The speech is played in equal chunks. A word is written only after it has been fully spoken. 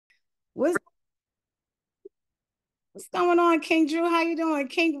What's What's going on, King Drew? How you doing?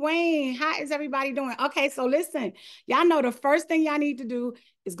 King Wayne, how is everybody doing? Okay, so listen, y'all know the first thing y'all need to do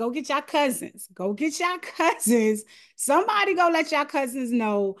is go get y'all cousins. Go get y'all cousins. Somebody go let y'all cousins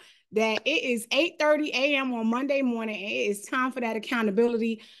know that it is 8:30 a.m. on Monday morning. It is time for that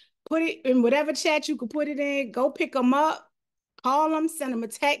accountability. Put it in whatever chat you could put it in. Go pick them up, call them, send them a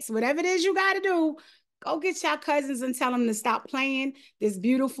text, whatever it is you got to do. Go get y'all cousins and tell them to stop playing this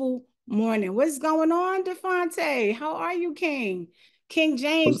beautiful morning. What's going on, DeFonte? How are you, King? King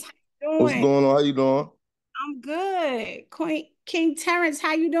James, how you What's doing? going on? How you doing? I'm good. Queen King Terrence,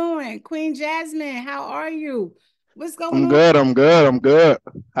 how you doing? Queen Jasmine, how are you? What's going I'm on? good. I'm good. I'm good.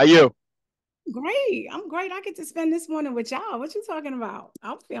 How you? Great. I'm great. I get to spend this morning with y'all. What you talking about?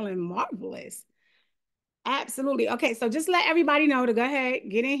 I'm feeling marvelous. Absolutely. Okay, so just let everybody know to go ahead,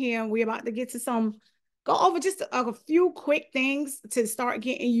 get in here. We're about to get to go over just a few quick things to start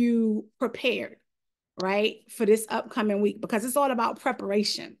getting you prepared, right, for this upcoming week because it's all about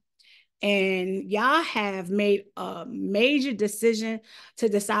preparation. And y'all have made a major decision to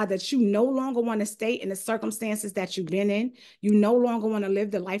decide that you no longer want to stay in the circumstances that you've been in. You no longer want to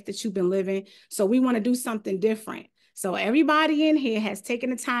live the life that you've been living. So we want to do something different. So everybody in here has taken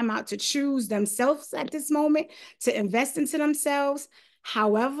the time out to choose themselves at this moment, to invest into themselves.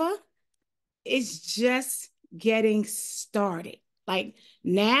 However, it's just getting started. Like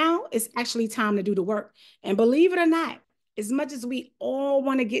now it's actually time to do the work. And believe it or not, as much as we all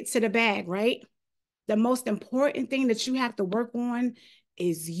want to get to the bag, right? The most important thing that you have to work on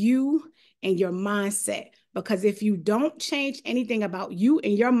is you and your mindset. Because if you don't change anything about you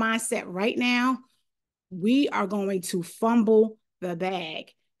and your mindset right now, we are going to fumble the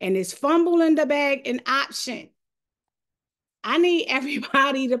bag. And is fumbling the bag an option? I need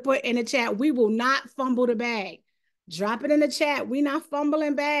everybody to put in the chat, we will not fumble the bag. Drop it in the chat. We not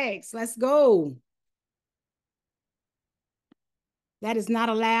fumbling bags. Let's go. That is not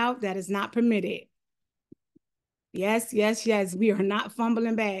allowed. That is not permitted. Yes, yes, yes. We are not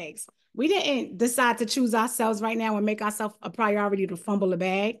fumbling bags. We didn't decide to choose ourselves right now and make ourselves a priority to fumble a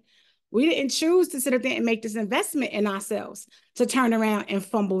bag. We didn't choose to sit up there and make this investment in ourselves to turn around and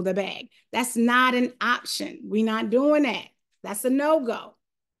fumble the bag. That's not an option. We're not doing that. That's a no-go.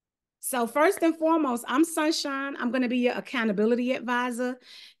 So first and foremost, I'm Sunshine. I'm going to be your accountability advisor.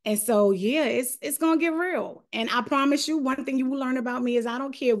 And so, yeah, it's going to get real. And I promise you, one thing you will learn about me is I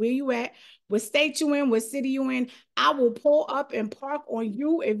don't care where you at, what state you in, what city you in. I will pull up and park on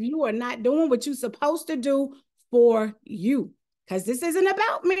you if you are not doing what you're supposed to do for you. Because this isn't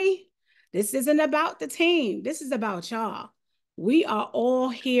about me. This isn't about the team. This is about y'all. We are all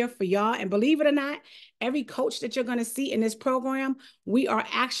here for y'all. And believe it or not, every coach that you're going to see in this program, we are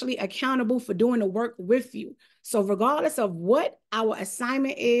actually accountable for doing the work with you. So regardless of what our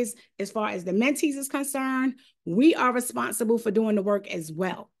assignment is, as far as the mentees is concerned, we are responsible for doing the work as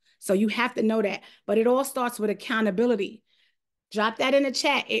well. So you have to know that. But it all starts with accountability. Drop that in the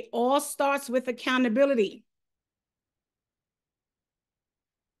chat. It all starts with accountability.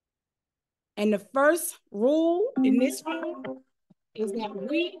 And the first rule in this room is that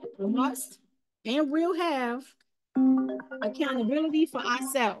we must and will have accountability for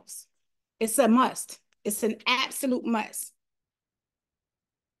ourselves. It's a must. It's an absolute must.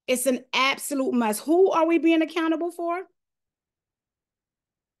 It's an absolute must. Who are we being accountable for?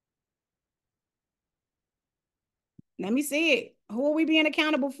 Let me see it. Who are we being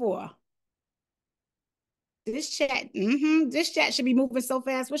accountable for? This chat. This chat should be moving so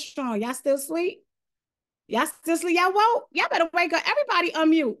fast. What's wrong? Y'all still asleep? Y'all still asleep? Y'all woke? Y'all better wake up. Everybody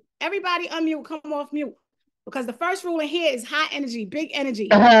unmute. Everybody unmute. Come off mute. Because the first rule in here is high energy, big energy.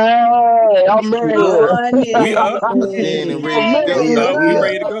 Hey, I'm mad. We up In and I'm ready to mad. go. we up we We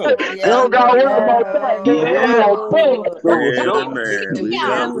ready up. to go. You don't got to worry about that. Nigga. I'm Yeah. on point. Yeah, man, we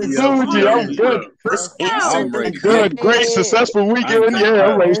up, we up, we Gucci, up, I'm we good. up. I'm ready I'm to go. good. Great, successful I'm weekend. Yeah, I'm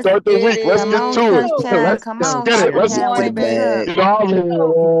tired. ready to start the week. Let's Come get on, to it. sunshine. Come Let's on. get it. Get Let's your Get to the wake up. bag. get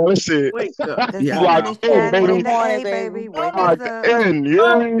all in. Let's see. Let's Yeah, get Lock this in, chat baby. in the A, baby. Wake us Lock up. in.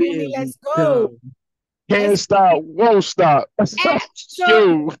 Yeah. Let's go. Can't stop, won't stop.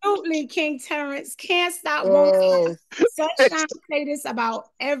 Shoot. Absolutely, King Terrence. Can't stop, won't stop. Sunshine say this about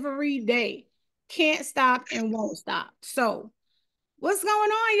every day. Can't stop and won't stop. So, what's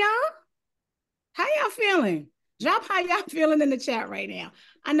going on, y'all? How y'all feeling? Drop how y'all feeling in the chat right now.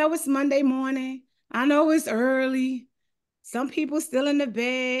 I know it's Monday morning. I know it's early. Some people still in the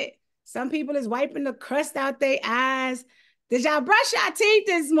bed. Some people is wiping the crust out their eyes. Did y'all brush your teeth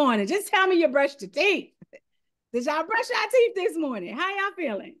this morning? Just tell me you brushed your teeth. Did y'all brush your teeth this morning? How y'all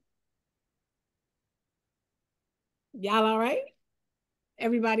feeling? Y'all all right?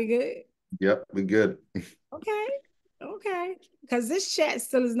 Everybody good? Yep, we good. Okay. Because this chat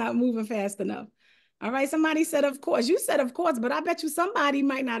still is not moving fast enough. All right, somebody said, of course. You said, of course, but I bet you somebody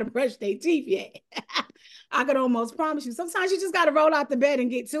might not have brushed their teeth yet. I could almost promise you. Sometimes you just got to roll out the bed and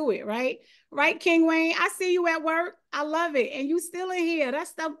get to it, right? Right, King Wayne? I see you at work. I love it. And you still in here.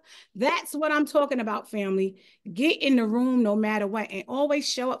 That's what I'm talking about, family. Get in the room no matter what and always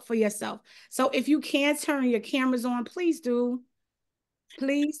show up for yourself. So if you can turn your cameras on, please do.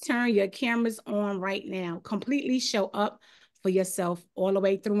 Please turn your cameras on right now. Completely show up for yourself all the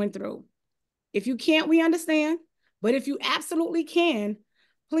way through and through. If you can't, we understand. But if you absolutely can,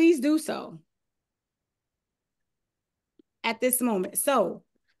 please do so at this moment. So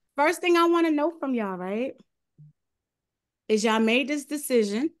first thing I want to know from y'all, right, is y'all made this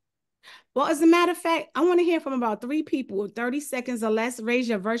decision. Well, as a matter of fact, I want to hear from about 3 people, 30 seconds or less. Raise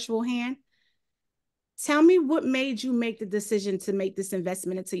your virtual hand. Tell me what made you make the decision to make this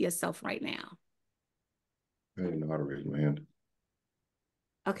investment into yourself right now. I didn't know how to raise my hand.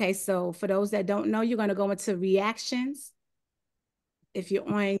 Okay, so for those that don't know, you're going to go into reactions. If you're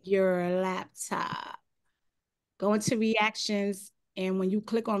on your laptop, go into reactions. And when you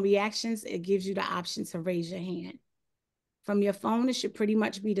click on reactions, it gives you the option to raise your hand. From your phone, it should pretty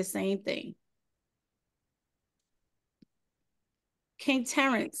much be the same thing. King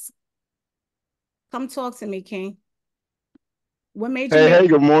Terrence, come talk to me, King. What made you Hey,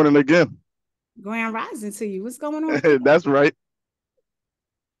 good morning again. Grand Rising to you? What's going on? That's right.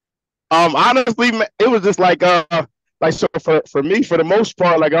 Honestly, it was just like so for me, for the most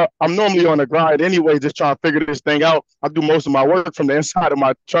part, like I'm normally on the grind anyway, just trying to figure this thing out. I do most of my work from the inside of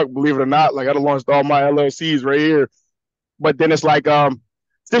my truck, believe it or not. Like I done launched all my LLCs right here, but then it's like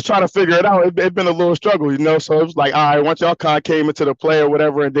just trying to figure it out. It's been a little struggle, you know. So it was like, all right, once y'all kind of came into the play or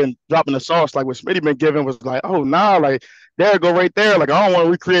whatever, and then dropping the sauce, like what Smitty been giving was like, oh nah, like there go right there. Like I don't want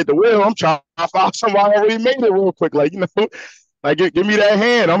to recreate the wheel. I'm trying to find somebody already made it real quick, like like give me that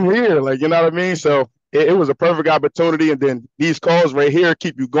hand. I'm here, like you know what I mean. So it was a perfect opportunity, and then these calls right here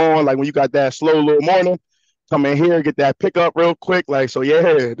keep you going. Like when you got that slow little morning, come in here, get that pickup real quick. Like so,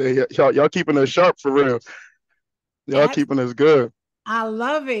 yeah, y'all keeping us sharp for real. Y'all keeping us good. I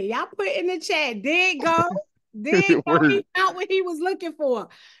love it. Y'all put in the chat. There it go. There it go. He found what he was looking for.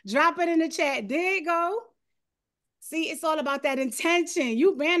 Drop it in the chat. There it go. See, it's all about that intention.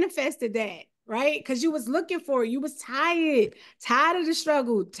 You manifested that, right? Because you was looking for it. You was tired of the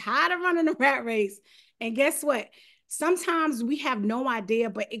struggle, tired of running the rat race. And guess what? Sometimes we have no idea,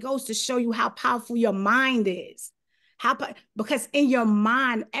 but it goes to show you how powerful your mind is. Because in your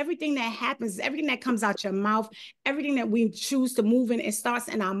mind, everything that happens, everything that comes out your mouth, everything that we choose to move in, it starts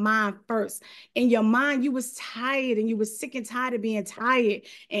in our mind first. In your mind, you was tired and you was sick and tired of being tired.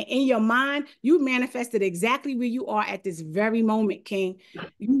 And in your mind, you manifested exactly where you are at this very moment, King.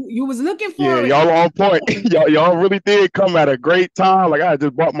 You was looking for it. Y'all on point. y'all really did come at a great time. Like I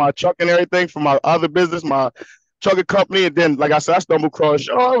just bought my truck and everything from my other business, my trucking company, and then like I said, I stumbled across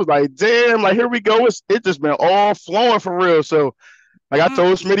y'all. I was like, damn, like here we go. It's just been all flowing for real. So like I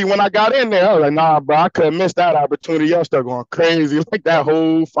told Smitty when I got in there, I was like, nah, bro, I couldn't miss that opportunity. Y'all start going crazy like that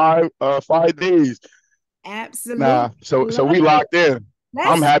whole 5 days. Absolutely. Nah, so we locked in.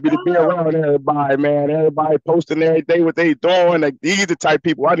 I'm happy to be around everybody, man. Everybody posting every day what they doing. Like these are the type of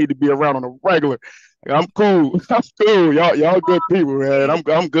people I need to be around on a regular. Like, I'm cool. I'm cool. Y'all good people, man.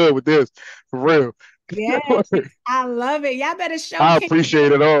 I'm good with this for real. Yeah, I love it. Y'all better show. I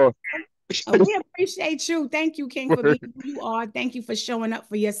appreciate it all. We appreciate you. Thank you, King, for being who you are. Thank you for showing up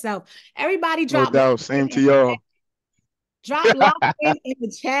for yourself. Everybody drop. No doubt. Same to y'all. Drop locked in the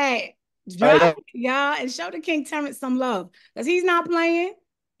chat. Drop y'all and show the King Terrence some love. Because he's not playing.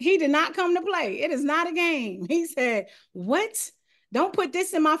 He did not come to play. It is not a game. He said, what? Don't put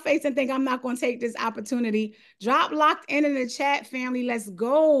this in my face and think I'm not going to take this opportunity. Drop locked in the chat, family. Let's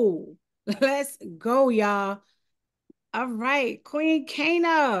go. Let's go, y'all. All right, Queen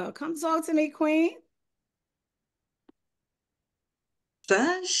Kana, come talk to me, Queen.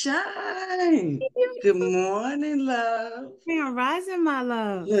 Sunshine. Good morning, love. Grand Rising, my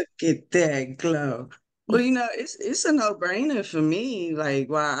love. Look at that glow. Well, you know, it's a no-brainer for me. Like,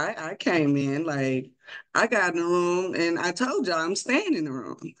 why I came in, like, I got in the room and I told y'all I'm staying in the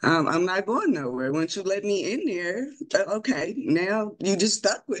room. I'm not going nowhere. Once you let me in there, okay, now you just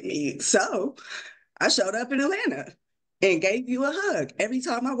stuck with me. So I showed up in Atlanta and gave you a hug every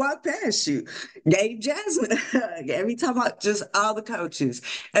time I walked past you. Gave Jasmine a hug every time just all the coaches,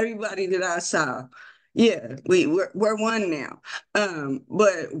 everybody that I saw. Yeah, we're one now.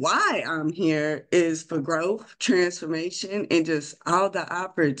 But why I'm here is for growth, transformation, and just all the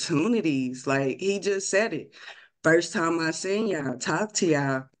opportunities. Like he just said it. first time I seen y'all, talk to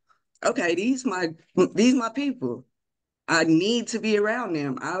y'all. Okay, these my people. I need to be around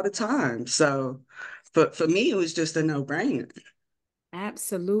them all the time. So for me, it was just a no-brainer.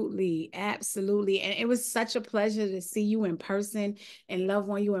 Absolutely, absolutely. And it was such a pleasure to see you in person and love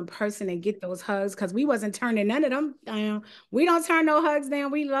on you in person and get those hugs because we wasn't turning none of them down. We don't turn no hugs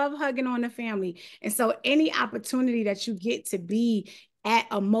down. We love hugging on the family. And so any opportunity that you get to be at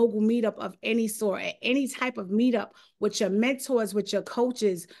a mogul meetup of any sort, at any type of meetup with your mentors, with your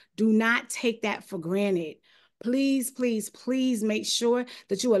coaches, do not take that for granted. Please, please, please make sure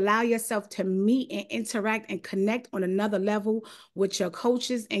that you allow yourself to meet and interact and connect on another level with your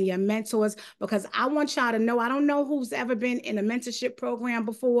coaches and your mentors, because I want y'all to know, I don't know who's ever been in a mentorship program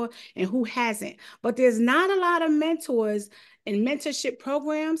before and who hasn't, but there's not a lot of mentors in mentorship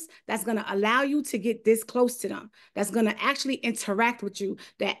programs that's going to allow you to get this close to them, that's going to actually interact with you,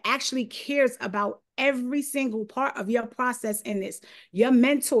 that actually cares about every single part of your process in this. Your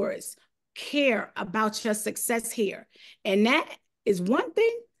mentors care about your success here. And that is one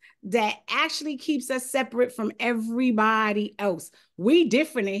thing that actually keeps us separate from everybody else. We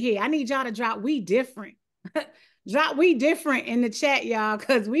different in here. I need y'all to drop we different. Drop we different in the chat, y'all,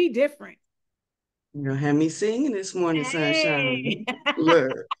 because we different. You're gonna have me singing this morning, Hey. Sunshine.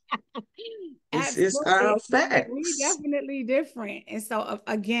 Look, it's all We facts. definitely different. And so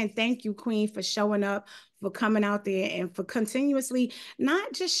again, thank you, Queen, for showing up, for coming out there, and for continuously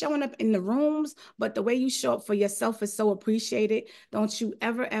not just showing up in the rooms, but the way you show up for yourself is so appreciated. Don't you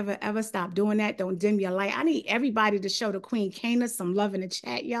ever, ever, ever stop doing that. Don't dim your light. I need everybody to show the Queen Kana some love in the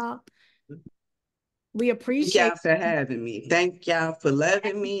chat, y'all. We Thank appreciate y'all for having me. Thank y'all for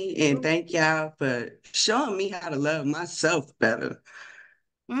loving me. And thank y'all for showing me how to love myself better.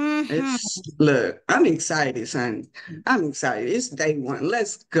 Look, I'm excited, son. I'm excited. It's day one.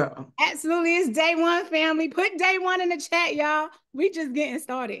 Let's go. Absolutely. It's day one, family. Put day one in the chat, y'all. We just getting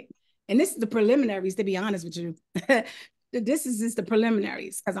started. And this is the preliminaries, to be honest with you. This is just the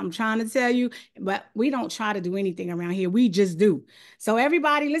preliminaries because I'm trying to tell you, but we don't try to do anything around here. We just do. So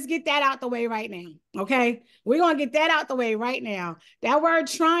everybody, let's get that out the way right now. Okay. We're going to get that out the way right now. That word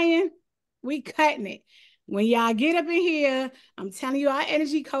trying, we cutting it. When y'all get up in here, I'm telling you, our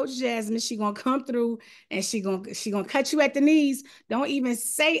energy coach Jasmine, she gonna come through and she gonna cut you at the knees. Don't even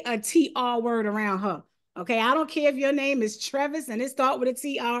say a TR word around her. Okay, I don't care if your name is Travis and it start with a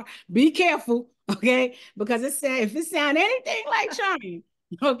TR. Be careful, okay? Because if it sound anything like trying,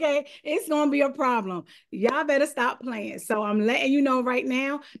 okay, it's gonna be a problem. Y'all better stop playing. So I'm letting you know right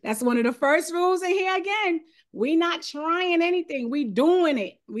now. That's one of the first rules in here again. We not trying anything. We doing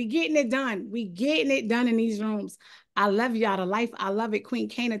it. We getting it done. We getting it done in these rooms. I love y'all to life. I love it. Queen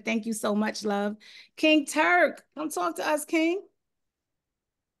Kana, thank you so much, love. King Turk, come talk to us, King.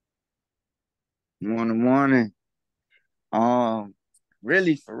 Morning.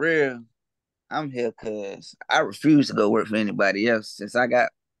 Really for real, I'm here because I refuse to go work for anybody else. Since I got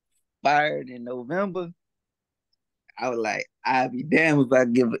fired in November, I was like, I'd be damned if I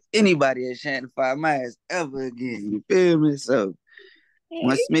give anybody a chance to fire my ass ever again. You feel me? So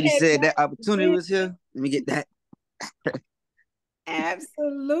when Smitty said that opportunity was here, let me get that.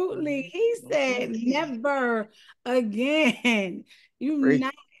 Absolutely. He said never again. You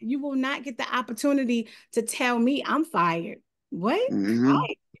will not get the opportunity to tell me I'm fired. What? Mm-hmm.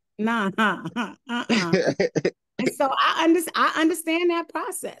 Nah. And so I understand that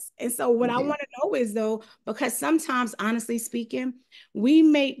process. And so what I want to know is though, because sometimes, honestly speaking, we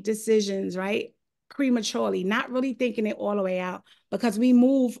make decisions, right? Prematurely, not really thinking it all the way out because we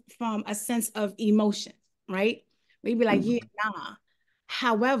move from a sense of emotion, right? We be like, yeah, nah.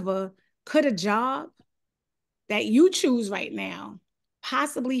 However, could a job that you choose right now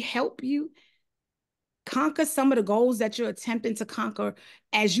possibly help you conquer some of the goals that you're attempting to conquer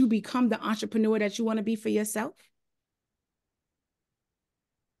as you become the entrepreneur that you want to be for yourself?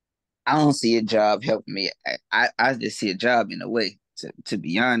 I don't see a job helping me. I just see a job in a way, to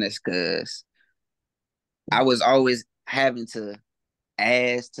be honest, because I was always having to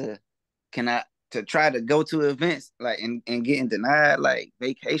ask to can I to try to go to events like and getting denied like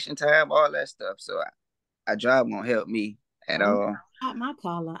vacation time, all that stuff. So a job won't help me at all. Not my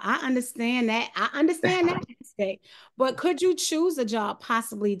caller. I understand that. I understand that aspect. But could you choose a job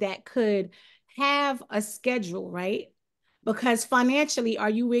possibly that could have a schedule, right? Because financially, are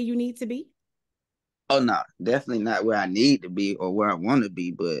you where you need to be? Oh no, definitely not where I need to be or where I want to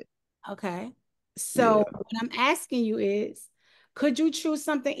be, but Okay. So yeah. what I'm asking you is, could you choose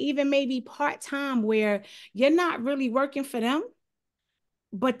something even maybe part-time where you're not really working for them,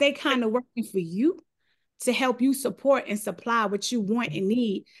 but they kind of working for you to help you support and supply what you want and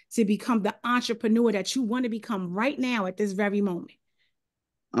need to become the entrepreneur that you want to become right now at this very moment?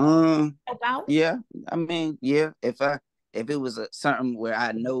 About? Yeah, I mean, yeah, if it was something where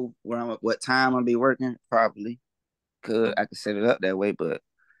I know what time I'll be working, probably I could set it up that way, but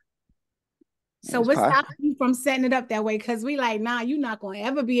so what's stopping you from setting it up that way? Because we like, nah, you're not going to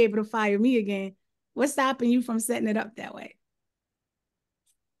ever be able to fire me again. What's stopping you from setting it up that way?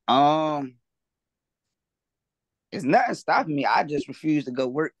 It's nothing stopping me. I just refuse to go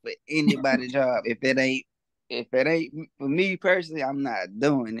work for anybody's job. If it ain't for me personally, I'm not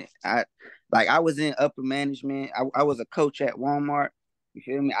doing it. I was in upper management. I was a coach at Walmart. You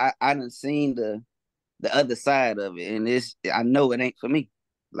feel me? I done seen the other side of it, and I know it ain't for me.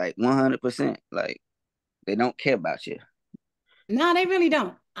 Like 100%. Like they don't care about you. No, they really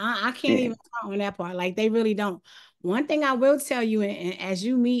don't. I can't even talk on that part. Like they really don't. One thing I will tell you, and as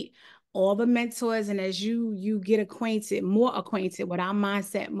you meet all the mentors and as you get more acquainted with our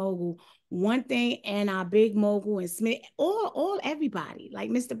mindset mogul, one thing, and our big mogul and Smith, all everybody, like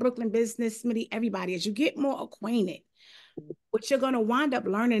Mr. Brooklyn Business, Smitty, everybody, as you get more acquainted, what you're going to wind up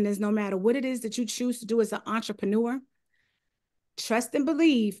learning is no matter what it is that you choose to do as an entrepreneur, trust and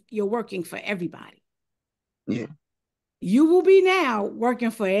believe you're working for everybody. Yeah. You will be now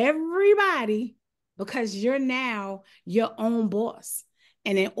working for everybody because you're now your own boss.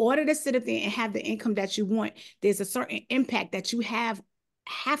 And in order to sit up there and have the income that you want, there's a certain impact that you have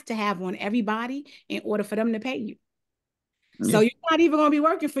to have on everybody in order for them to pay you. Yeah. So you're not even going to be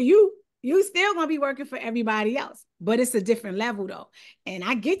working for you. You still going to be working for everybody else, but it's a different level though. And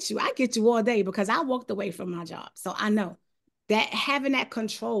I get you all day because I walked away from my job. So I know that having that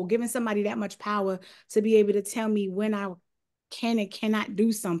control, giving somebody that much power to be able to tell me when I can and cannot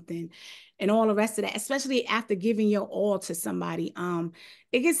do something and all the rest of that, especially after giving your all to somebody,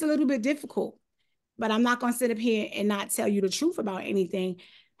 it gets a little bit difficult, but I'm not going to sit up here and not tell you the truth about anything.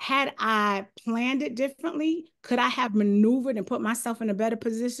 Had I planned it differently, could I have maneuvered and put myself in a better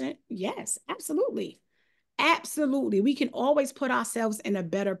position? Yes, absolutely. Absolutely. We can always put ourselves in a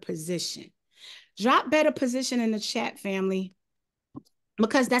better position. Drop better position in the chat, family,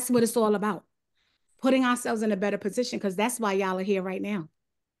 because that's what it's all about. Putting ourselves in a better position, because that's why y'all are here right now.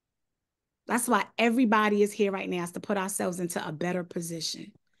 That's why everybody is here right now, is to put ourselves into a better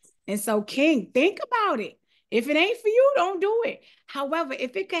position. And so, King, think about it. If it ain't for you, don't do it. However,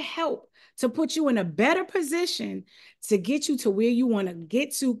 if it could help to put you in a better position to get you to where you want to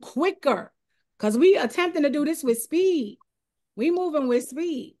get to quicker, because we attempting to do this with speed. We moving with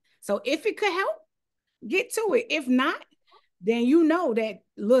speed. So if it could help, get to it. If not, then you know that,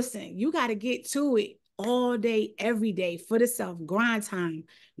 listen, you got to get to it all day, every day for the self. Grind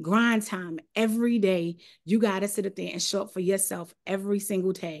time every day. You got to sit up there and show up for yourself every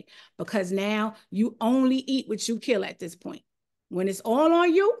single day, because now you only eat what you kill at this point. When it's all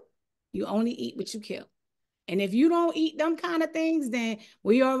on you, you only eat what you kill. And if you don't eat them kind of things, then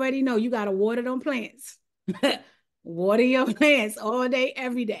we already know you got to water them plants. Water your plants all day,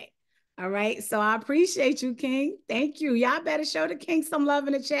 every day. All right. So I appreciate you, King. Thank you. Y'all better show the King some love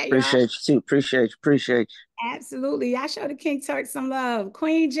in the chat, y'all. Appreciate you too. Appreciate you. Absolutely. Y'all show the King Turk some love.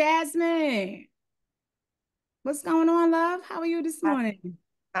 Queen Jasmine. What's going on, love? How are you this morning?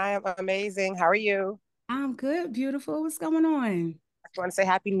 I am amazing. How are you? I'm good, beautiful. What's going on? I just want to say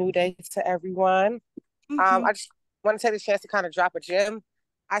happy new day to everyone. I just want to take the chance to kind of drop a gem.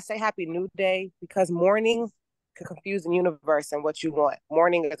 I say happy new day because morning could confuse the universe and what you want.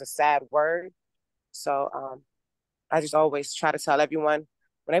 Morning is a sad word. So I just always try to tell everyone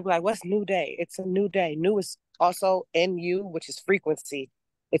when they be like, what's new day? It's a new day. New is also NU, which is frequency.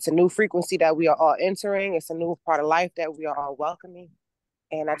 It's a new frequency that we are all entering. It's a new part of life that we are all welcoming.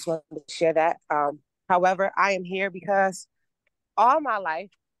 And I just wanted to share that. However, I am here because all my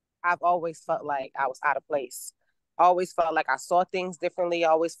life, I've always felt like I was out of place. I always felt like I saw things differently. I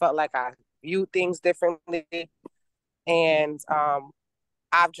always felt like I viewed things differently. And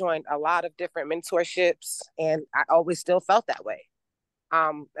I've joined a lot of different mentorships, and I always still felt that way.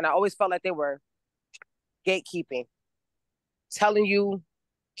 And I always felt like they were gatekeeping, telling you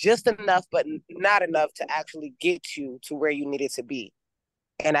just enough, but not enough to actually get you to where you needed to be.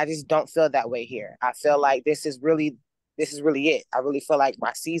 And I just don't feel that way here. I feel like this is really it. I really feel like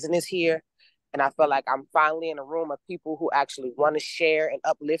my season is here. And I feel like I'm finally in a room of people who actually want to share and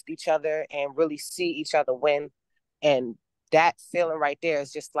uplift each other and really see each other win. And that feeling right there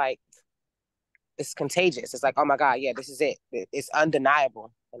is just like, it's contagious. It's like, oh my God, yeah, this is it. It's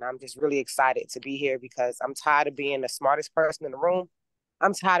undeniable. And I'm just really excited to be here because I'm tired of being the smartest person in the room.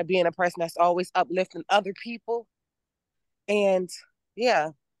 I'm tired of being a person that's always uplifting other people. And yeah,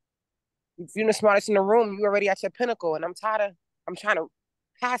 if you're the smartest in the room, you're already at your pinnacle. And I'm trying to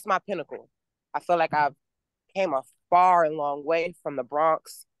pass my pinnacle. I feel like I've came a far and long way from the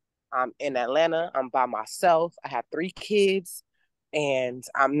Bronx. I'm in Atlanta. I'm by myself. I have 3 kids and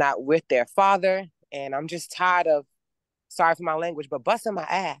I'm not with their father. And I'm just tired of, sorry for my language, but busting my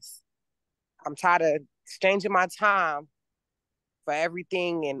ass. I'm tired of exchanging my time for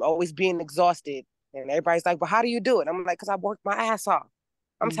everything and always being exhausted. And everybody's like, well, how do you do it? I'm like, because I worked my ass off.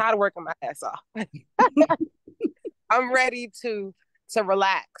 I'm tired of working my ass off. I'm ready to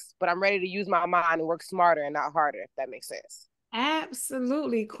relax, but I'm ready to use my mind and work smarter and not harder, if that makes sense.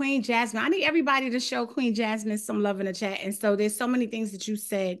 Absolutely. Queen Jasmine. I need everybody to show Queen Jasmine some love in the chat. And so there's so many things that you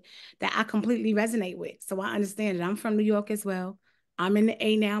said that I completely resonate with. So I understand it. I'm from New York as well. I'm in the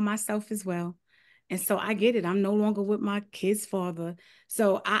A now myself as well. And so I get it. I'm no longer with my kid's father.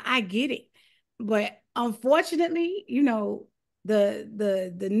 So I get it. But unfortunately, you know,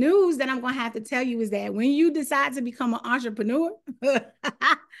 the news that I'm going to have to tell you is that when you decide to become an entrepreneur,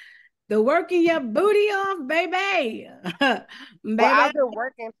 the working your booty off, baby. Well, I've been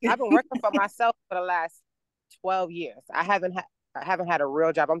working for myself for the last 12 years. I haven't had a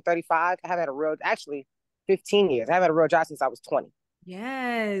real job. I'm 35. I haven't had a real, actually 15 years. I haven't had a real job since I was 20.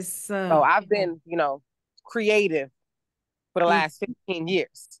 Yes. So I've been, creative for the last 15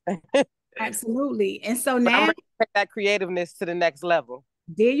 years. Absolutely. And so But now I'm ready to take that creativeness to the next level.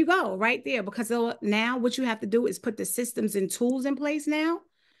 There you go, right there. Because now what you have to do is put the systems and tools in place now.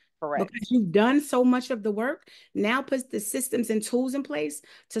 Correct. Because you've done so much of the work, now put the systems and tools in place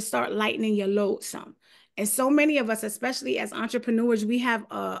to start lightening your load some. And so many of us, especially as entrepreneurs, we have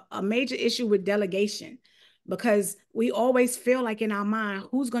a major issue with delegation because we always feel like in our mind,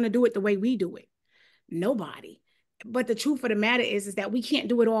 who's going to do it the way we do it? Nobody. But the truth of the matter is that we can't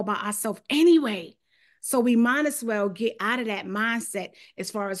do it all by ourselves anyway. So we might as well get out of that mindset as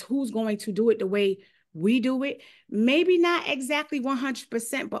far as who's going to do it the way we do it. Maybe not exactly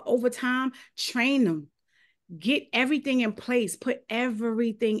 100%, but over time, train them. Get everything in place, put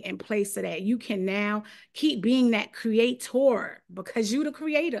everything in place so that you can now keep being that creator because you're the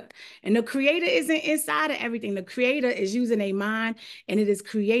creator. And the creator isn't inside of everything. The creator is using a mind and it is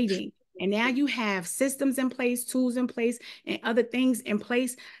creating. And now you have systems in place, tools in place, and other things in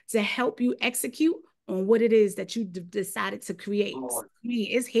place to help you execute on what it is that you decided to create. I mean,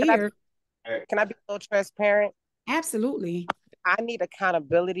 it's here. Can I be a little transparent? Absolutely. I need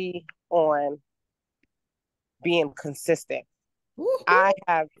accountability on being consistent. Woo-hoo. I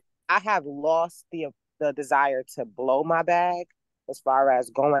have lost the desire to blow my bag as far as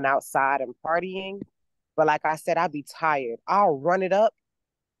going outside and partying. But like I said, I'll be tired. I'll run it up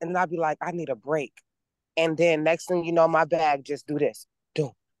and I'll be like, I need a break. And then next thing you know, my bag just do this.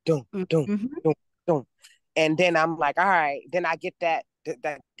 Doom, doom, doom, doom, doom. And then I'm like, all right. Then I get that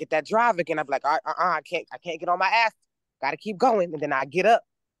drive again. I'm like, I can't get on my ass. Got to keep going. And then I get up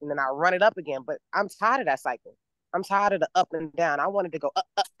and then I run it up again. But I'm tired of that cycle. I'm tired of the up and down. I wanted to go up.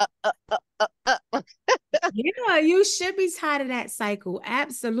 Yeah, you should be tired of that cycle.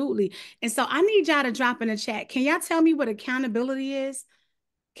 Absolutely. And so I need y'all to drop in the chat. Can y'all tell me what accountability is?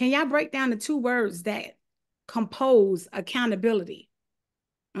 Can y'all break down the 2 words that compose accountability?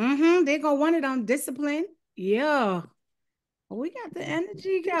 There go one of them. Discipline. Yeah. We got the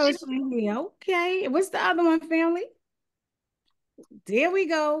energy coach in here. Okay. What's the other one, family? There we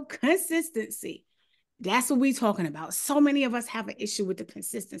go. Consistency. That's what we're talking about. So many of us have an issue with the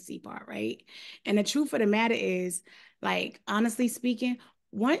consistency part, right? And the truth of the matter is, like, honestly speaking,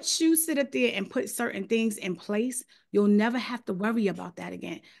 once you sit up there and put certain things in place, you'll never have to worry about that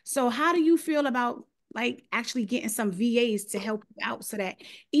again. So how do you feel about like actually getting some VAs to help you out so that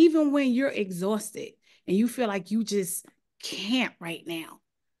even when you're exhausted and you feel like you just can't right now,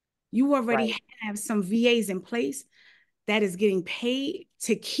 you already have some VAs in place that is getting paid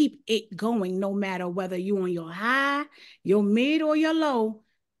to keep it going, no matter whether you're on your high, your mid, or your low,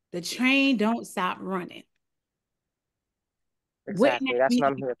 the train don't stop running. Exactly. That's what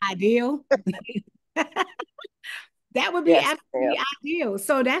I'm here. Ideal. That would be absolutely ideal.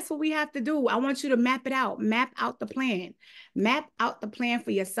 So that's what we have to do. I want you to map it out. Map out the plan. Map out the plan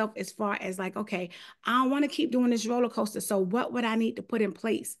for yourself as far as like, okay, I don't want to keep doing this roller coaster. So what would I need to put in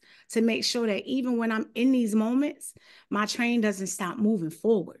place to make sure that even when I'm in these moments, my train doesn't stop moving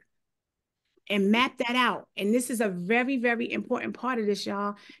forward? And map that out. And this is a very, very important part of this,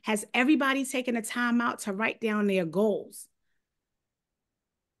 y'all. Has everybody taken the time out to write down their goals?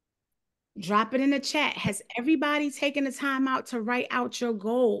 Drop it in the chat. Has everybody taken the time out to write out your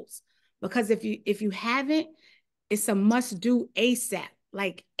goals? Because if you haven't, it's a must do ASAP,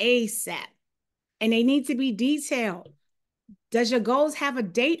 like ASAP. And they need to be detailed. Does your goals have a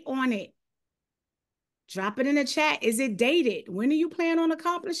date on it? Drop it in the chat. Is it dated? When do you plan on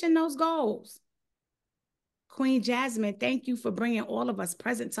accomplishing those goals? Queen Jasmine, thank you for bringing all of us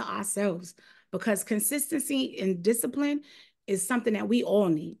present to ourselves, because consistency and discipline is something that we all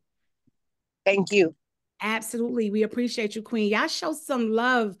need. Thank you. Absolutely. We appreciate you, Queen. Y'all show some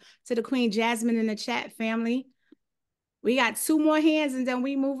love to the Queen Jasmine in the chat, family. We got 2 more hands and then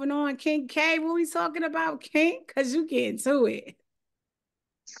we moving on. King K, what we talking about, King? Because you getting to it.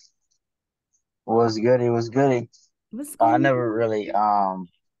 Was good. It was good. What's I going never on? really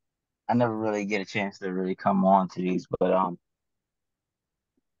I never really get a chance to really come on to these, but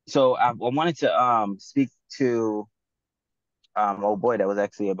so I wanted to speak to oh boy, that was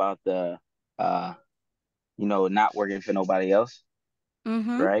actually about the not working for nobody else,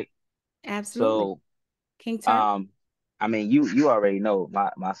 right? Absolutely. So King Turk. I mean you already know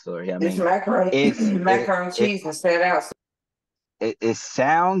my story. I This mean macaroni, macaroni it cheese and set out. it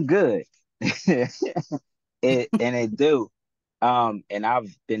sound good. It do. And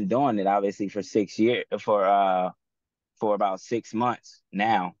I've been doing it obviously for 6 years for about 6 months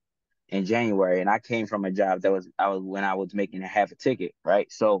now in January. And I came from a job that was when I was making a half a ticket,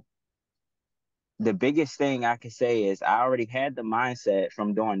 right? So the biggest thing I can say is I already had the mindset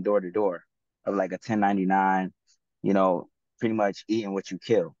from doing door to door of like a 1099, pretty much eating what you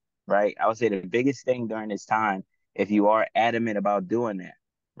kill, right? I would say the biggest thing during this time, if you are adamant about doing that,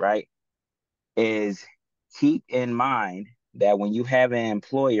 right, is keep in mind that when you have an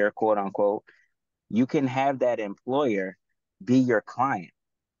employer, quote unquote, you can have that employer be your client,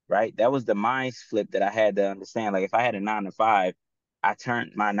 right? That was the mind flip that I had to understand. Like if I had a 9 to 5, I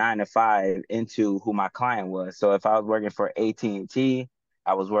turned my 9 to 5 into who my client was. So if I was working for AT&T,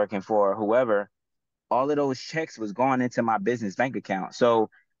 I was working for whoever, all of those checks was going into my business bank account. So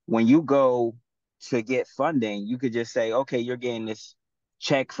when you go to get funding, you could just say, okay, you're getting this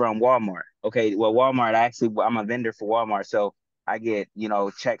check from Walmart. Okay, well, Walmart, I'm a vendor for Walmart. So I get,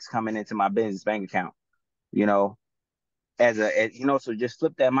 checks coming into my business bank account, you know, so just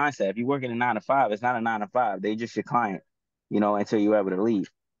flip that mindset. If you're working a 9 to 5, it's not a 9 to 5. They just your client, until you're able to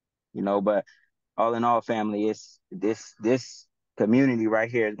leave, but all in all, family, it's this community right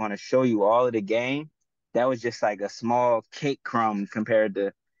here is going to show you all of the game. That was just like a small cake crumb compared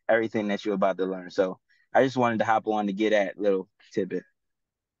to everything that you're about to learn. So I just wanted to hop on to get that little tidbit.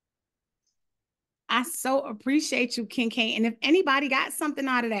 I so appreciate you, King K. And if anybody got something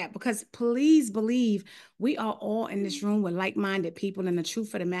out of that, because please believe we are all in this room with like-minded people. And the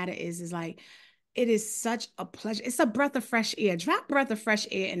truth of the matter is like, it is such a pleasure. It's a breath of fresh air. Drop breath of fresh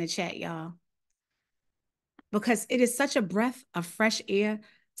air in the chat, y'all. Because it is such a breath of fresh air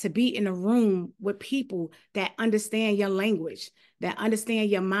to be in a room with people that understand your language, that understand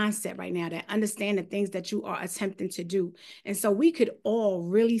your mindset right now, that understand the things that you are attempting to do. And so we could all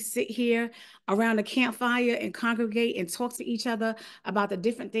really sit here around a campfire and congregate and talk to each other about the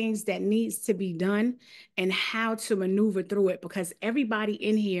different things that needs to be done and how to maneuver through it, because everybody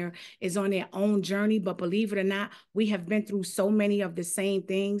in here is on their own journey. But believe it or not, we have been through so many of the same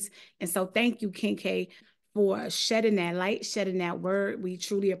things. And so thank you, King K, for shedding that light, shedding that word. We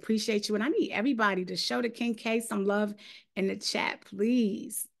truly appreciate you. And I need everybody to show the King K some love in the chat,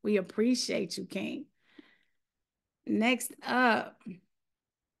 please. We appreciate you, King. Next up,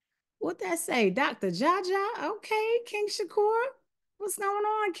 what that say? Dr. Jaja? Okay, King Shakur. What's going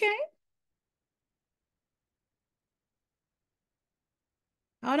on, King?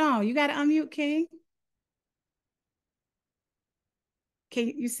 Hold on, you got to unmute, King. Can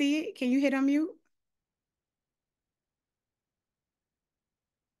you see it? Can you hit unmute?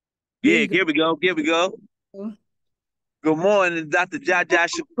 Yeah, here we go. Here we go. Good morning, Dr. Jaja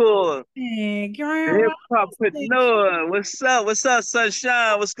Shakur. Hey, Hip hopreneur. What's up? What's up,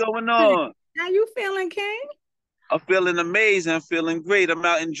 sunshine? What's going on? How you feeling, King? I'm feeling amazing. I'm feeling great. I'm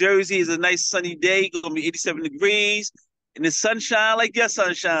out in Jersey. It's a nice sunny day. It's gonna be 87 degrees. And the sunshine like your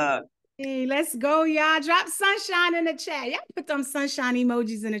sunshine. Hey, let's go, y'all. Drop sunshine in the chat. Y'all put them sunshine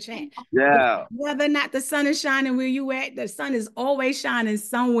emojis in the chat. Yeah. Whether or not the sun is shining where you at, the sun is always shining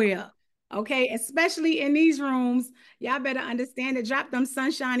somewhere. Okay, especially in these rooms. Y'all better understand it. Drop them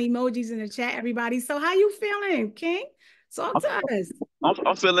sunshine emojis in the chat, everybody. So how you feeling, King? Talk to us.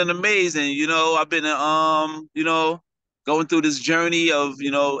 I'm feeling amazing. I've been going through this journey of,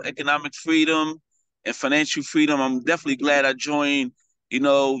 economic freedom and financial freedom. I'm definitely glad I joined,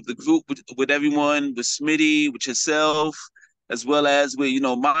 the group with everyone, with Smitty, with yourself, as well as with,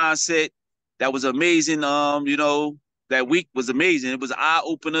 Mindset. That was amazing. That week was amazing. It was an eye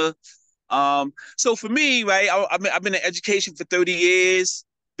opener. So for me, right, I've been in education for 30 years,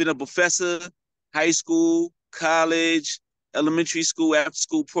 been a professor, high school, college, elementary school, after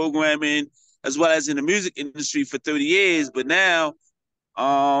school programming, as well as in the music industry for 30 years. But now,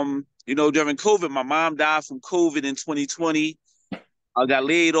 during COVID, my mom died from COVID in 2020. I got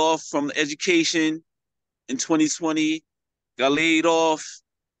laid off from education in 2020. Got laid off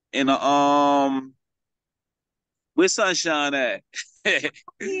in where's Sunshine at?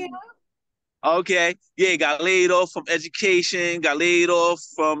 Yeah. Okay. Yeah, got laid off from education, got laid off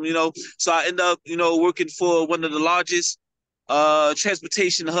from, so I ended up, working for one of the largest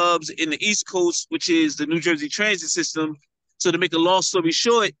transportation hubs in the East Coast, which is the New Jersey Transit System. So to make a long story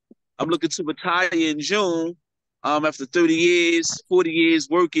short, I'm looking to retire in June after 30 years, 40 years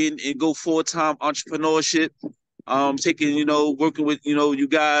working and go full-time entrepreneurship. Working with, you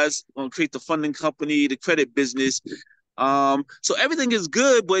guys on create the funding company, the credit business. So everything is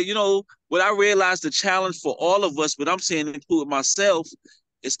good, but what I realized the challenge for all of us, but I'm saying include myself,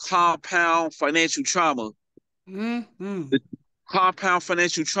 is compound financial trauma. Mm-hmm. The compound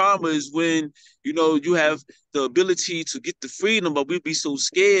financial trauma is when, you have the ability to get the freedom, but we'd be so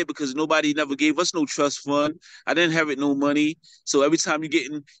scared because nobody never gave us no trust fund. I didn't inherit no money. So every time you're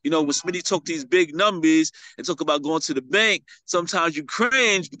getting, when Smitty talk these big numbers and talk about going to the bank, sometimes you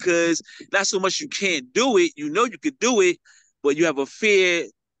cringe because not so much you can't do it. You know you could do it, but you have a fear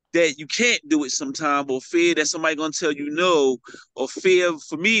that you can't do it sometime, or fear that somebody gonna tell you no, or fear,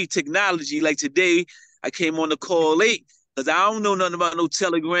 for me, technology. Like today, I came on the call late because I don't know nothing about no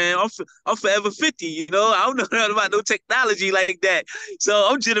Telegram. I'm forever 50, I don't know nothing about no technology like that. So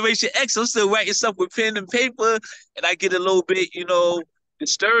I'm Generation X. I'm still writing stuff with pen and paper, and I get a little bit,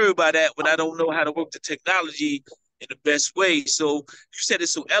 disturbed by that when I don't know how to work the technology in the best way. So you said it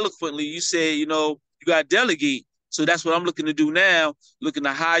so eloquently. You said, you got to delegate. So that's what I'm looking to do now, looking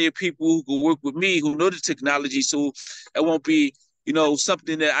to hire people who can work with me, who know the technology, so it won't be,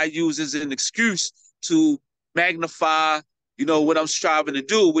 something that I use as an excuse to magnify, what I'm striving to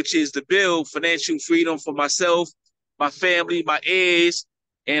do, which is to build financial freedom for myself, my family, my heirs,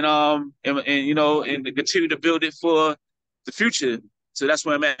 and to continue to build it for the future. So that's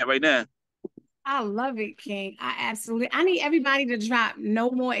where I'm at right now. I love it, King. I need everybody to drop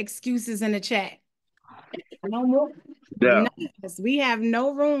no more excuses in the chat. No more. Yeah. We have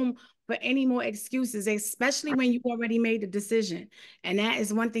no room for any more excuses, especially when you already made the decision. And that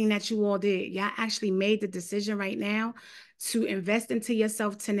is one thing that you all did. Y'all actually made the decision right now to invest into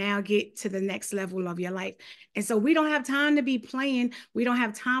yourself to now get to the next level of your life. And so we don't have time to be playing. We don't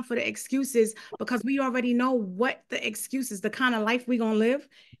have time for the excuses because we already know what the excuses, the kind of life we're going to live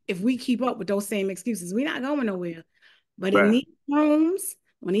if we keep up with those same excuses. We're not going nowhere. But in these rooms,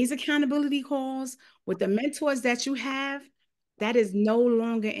 on these accountability calls, with the mentors that you have, that is no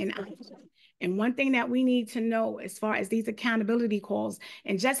longer an option. And one thing that we need to know as far as these accountability calls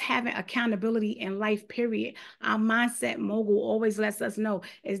and just having accountability in life, period, our mindset mogul always lets us know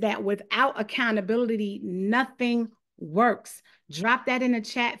is that without accountability, nothing works. Drop that in the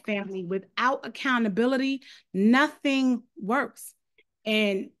chat, family. Without accountability, nothing works.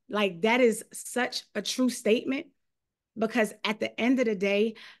 And like that is such a true statement. Because at the end of the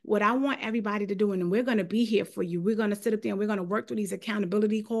day, what I want everybody to do, and we're going to be here for you, we're going to sit up there and we're going to work through these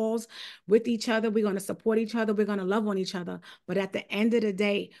accountability calls with each other. We're going to support each other. We're going to love on each other. But at the end of the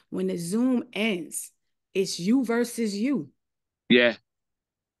day, when the Zoom ends, it's you versus you. Yeah.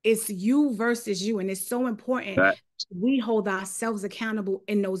 It's you versus you. And it's so important we hold ourselves accountable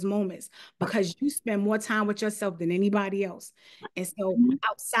in those moments because you spend more time with yourself than anybody else. And so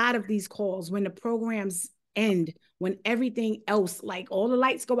outside of these calls, when the programs end, when everything else, like all the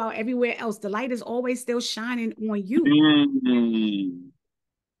lights go out everywhere else, the light is always still shining on you. Mm-hmm.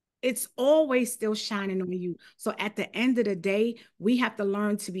 It's always still shining on you. So at the end of the day, we have to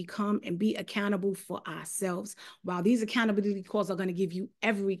learn to become and be accountable for ourselves. While these accountability calls are going to give you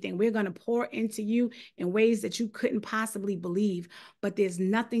everything, we're going to pour into you in ways that you couldn't possibly believe. But there's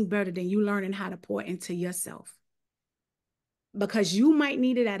nothing better than you learning how to pour into yourself. Because you might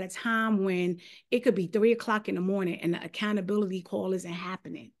need it at a time when it could be 3 o'clock in the morning and the accountability call isn't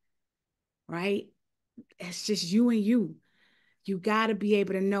happening, right? It's just you and you. You got to be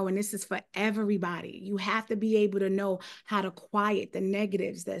able to know, and this is for everybody. You have to be able to know how to quiet the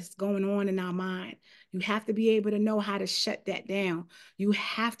negatives that's going on in our mind. You have to be able to know how to shut that down. You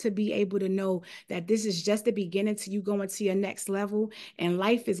have to be able to know that this is just the beginning to you going to your next level, and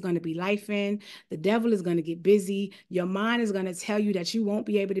life is going to be lifing. The devil is going to get busy. Your mind is going to tell you that you won't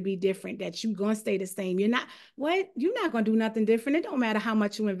be able to be different, that you're going to stay the same. You're not going to do nothing different. It don't matter how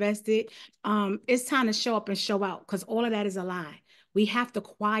much you invested. It's time to show up and show out because all of that is a lie. We have to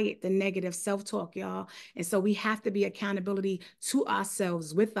quiet the negative self-talk, y'all. And so we have to be accountability to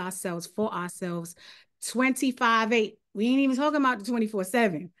ourselves, with ourselves, for ourselves, 25/8. We ain't even talking about the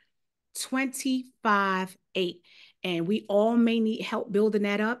 24/7. 25-8. And we all may need help building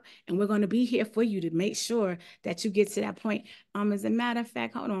that up. And we're going to be here for you to make sure that you get to that point. As a matter of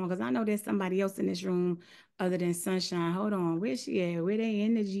fact, hold on, because I know there's somebody else in this room other than Sunshine. Hold on. Where she at? Where they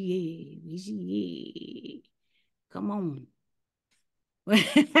energy at? Where she at? Come on.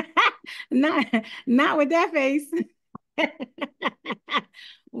 not with that face.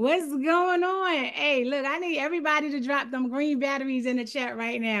 What's going on? Hey, look, I need everybody to drop them green batteries in the chat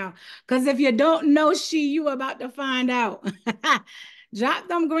right now. Because if you don't know you about to find out. Drop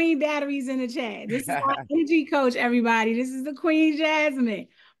them green batteries in the chat. This is our energy coach, everybody. This is the Queen Jasmine.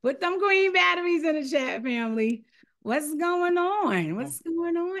 Put them green batteries in the chat, family. What's going on? What's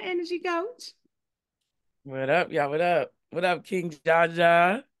going on, energy coach? What up, y'all? What up? What up, King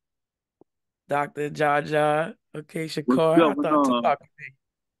Jaja? Dr. Jaja. Okay, Shakar. I thought Tupac was me.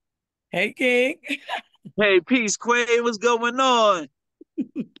 Hey, King. Hey, peace, Quay. What's going on?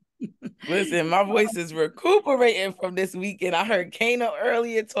 Listen, my voice is recuperating from this weekend. I heard Kano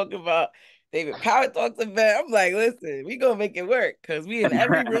earlier talking about David Power Talks event. I'm like, listen, we gonna make it work because we in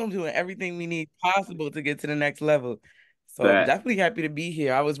every room doing everything we need possible to get to the next level. So I'm definitely happy to be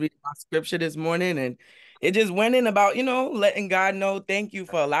here. I was reading my scripture this morning and it just went in about, letting God know thank you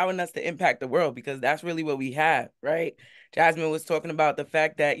for allowing us to impact the world because that's really what we have, right? Jasmine was talking about the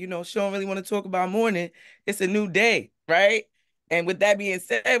fact that, she don't really want to talk about morning. It's a new day, right? And with that being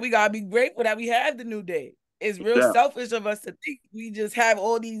said, we got to be grateful that we have the new day. It's real selfish of us to think we just have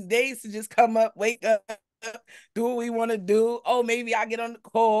all these days to just come up, wake up, do what we want to do. Oh, maybe I'll get on the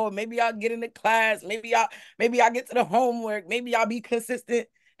call. Maybe I'll get into class. Maybe I'll get to the homework. Maybe I'll be consistent.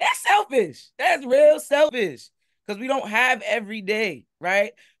 That's selfish. That's real selfish because we don't have every day,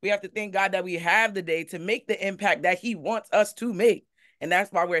 right? We have to thank God that we have the day to make the impact that he wants us to make. And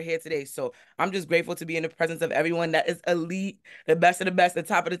that's why we're here today. So I'm just grateful to be in the presence of everyone that is elite, the best of the best, the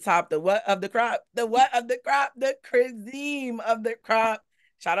top of the top, the what of the crop, the cream of the crop.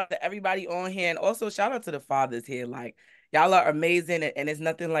 Shout out to everybody on here. And also shout out to the fathers here. Like, y'all are amazing. And it's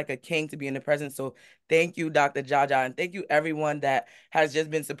nothing like a king to be in the presence. So thank you, Dr. Jaja. And thank you, everyone that has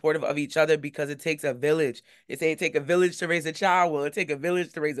just been supportive of each other because it takes a village. They say it takes a village to raise a child. Well, it takes a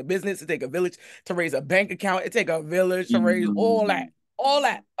village to raise a business. It takes a village to raise a bank account. It takes a village to raise all that. All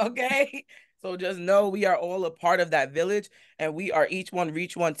that, okay? So just know we are all a part of that village and we are each one,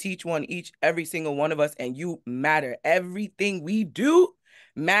 reach one, teach one, every single one of us, and you matter. Everything we do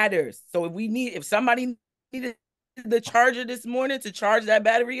matters. So if somebody needed the charger this morning to charge that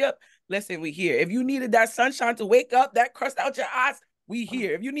battery up, listen, we here. If you needed that sunshine to wake up, that crust out your eyes, we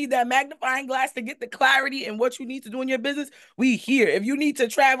here. If you need that magnifying glass to get the clarity and what you need to do in your business, we here. If you need to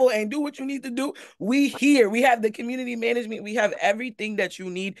travel and do what you need to do, we here. We have the community management. We have everything that you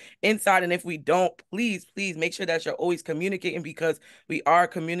need inside. And if we don't, please make sure that you're always communicating because we are a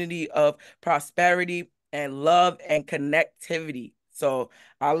community of prosperity and love and connectivity. So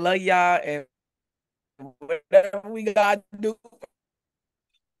I love y'all and whatever we got to do for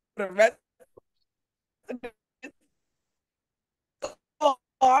the rest of the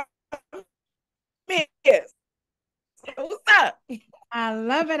Yes. What's up? I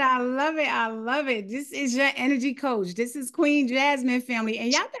love it. I love it. I love it. This is your energy coach. This is Queen Jasmine, family.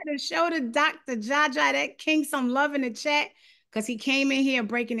 And y'all better show the Dr. Jaja that king some love in the chat because he came in here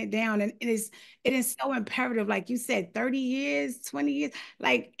breaking it down. And it is so imperative. Like you said, 30 years, 20 years,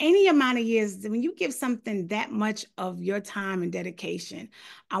 like any amount of years, when you give something that much of your time and dedication,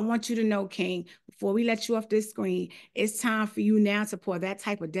 I want you to know, King, before we let you off this screen, it's time for you now to pour that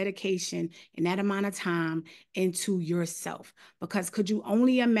type of dedication and that amount of time into yourself. Because could you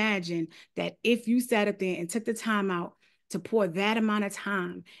only imagine that if you sat up there and took the time out to pour that amount of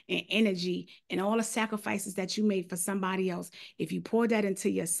time and energy and all the sacrifices that you made for somebody else, if you pour that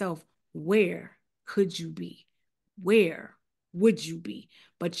into yourself, where could you be? Where would you be?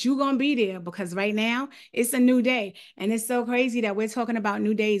 But you're going to be there because right now it's a new day. And it's so crazy that we're talking about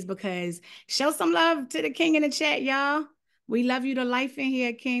new days because show some love to the king in the chat, y'all. We love you to life in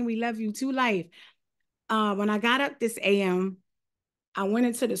here, King. We love you to life. When I got up this AM, I went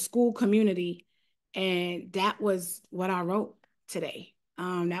into the school community and that was what I wrote today.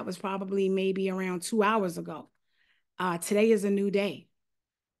 That was probably maybe around 2 hours ago. Today is a new day.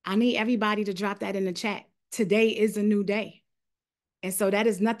 I need everybody to drop that in the chat. Today is a new day. And so that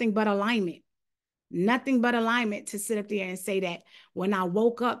is nothing but alignment. Nothing but alignment to sit up there and say that when I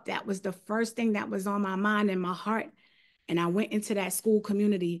woke up, that was the first thing that was on my mind and my heart. And I went into that school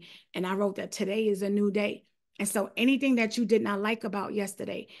community and I wrote that today is a new day. And so anything that you did not like about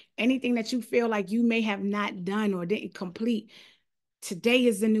yesterday, anything that you feel like you may have not done or didn't complete, today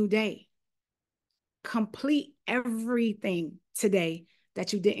is a new day. Complete everything today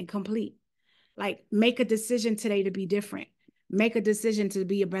that you didn't complete. Like, make a decision today to be different. Make a decision to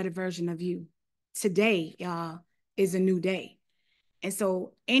be a better version of you. Today, y'all, is a new day. And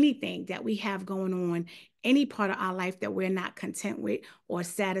so anything that we have going on, any part of our life that we're not content with or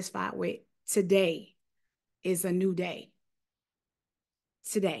satisfied with, today is a new day.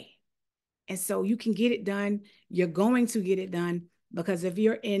 Today. And so you can get it done. You're going to get it done, because if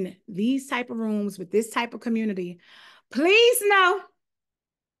you're in these type of rooms with this type of community, please know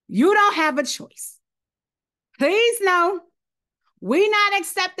you don't have a choice. Please know we're not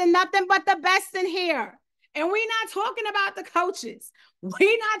accepting nothing but the best in here. And we're not talking about the coaches.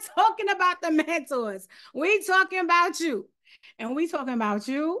 We're not talking about the mentors. We're talking about you. And we talking about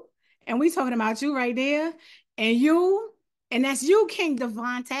you. And we talking about you right there. And you. And that's you, King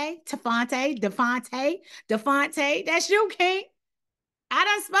Devontae. That's you, King. I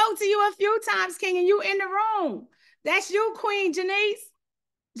done spoke to you a few times, King, and you in the room. That's you, Queen Janice.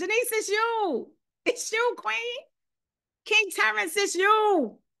 Janice, it's you. It's you, Queen. King Terrence, it's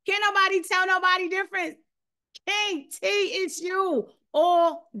you. Can't nobody tell nobody different. King T, it's you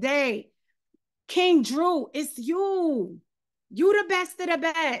all day. King Drew, it's you. You the best of the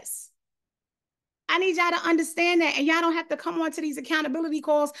best. I need y'all to understand that, and y'all don't have to come on to these accountability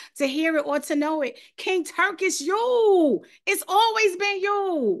calls to hear it or to know it. King Turk, it's you. It's always been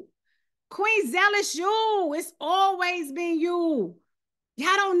you. Queen Zell, it's you. It's always been you.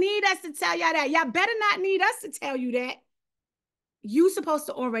 Y'all don't need us to tell y'all that. Y'all better not need us to tell you that. You're supposed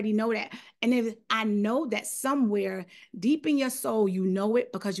to already know that. And if I know that somewhere deep in your soul, you know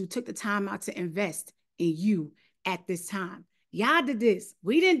it because you took the time out to invest in you at this time. Y'all did this.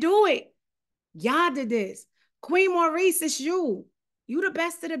 We didn't do it. Y'all did this. Queen Maurice, it's you. You the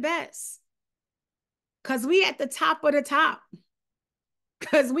best of the best. Because we at the top of the top.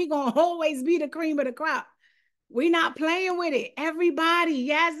 Because we going to always be the cream of the crop. We not playing with it. Everybody,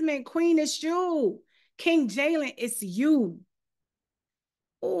 Yasmin, Queen, it's you. King Jalen, it's you.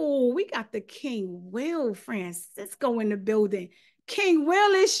 Oh, we got the King Will Francisco in the building. King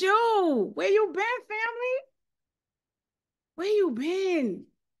Will, it's you. Where you been, family? Where you been?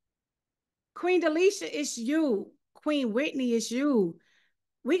 Queen Delisha, it's you. Queen Whitney, it's you.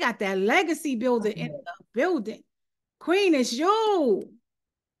 We got that legacy builder in the building. Queen, it's you.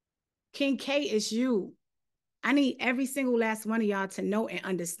 King K, it's you. I need every single last one of y'all to know and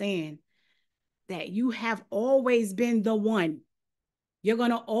understand that you have always been the one. You're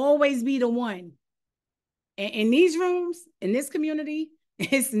going to always be the one. And in these rooms, in this community,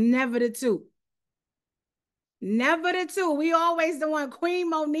 it's never the two. Never the two. We always the one. Queen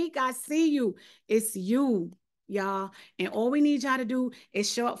Monique, I see you. It's you, y'all. And all we need y'all to do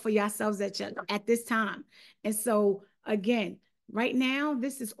is show up for yourselves at this time. And so, again, right now,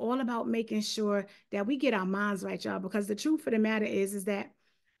 this is all about making sure that we get our minds right, y'all, because the truth of the matter is that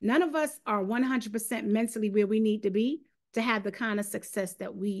none of us are 100% mentally where we need to be to have the kind of success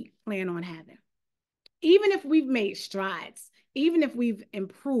that we plan on having. Even if we've made strides, even if we've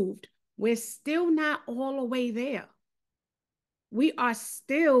improved, we're still not all the way there. We are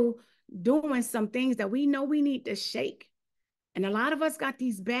still doing some things that we know we need to shake. And a lot of us got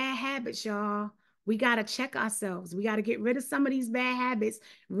these bad habits, y'all. We got to check ourselves. We got to get rid of some of these bad habits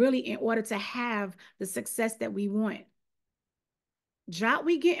really in order to have the success that we want. Drop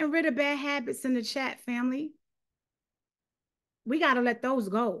we getting rid of bad habits in the chat, family. We got to let those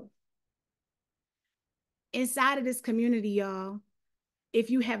go. Inside of this community, y'all,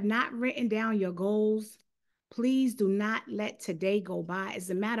 if you have not written down your goals, please do not let today go by. As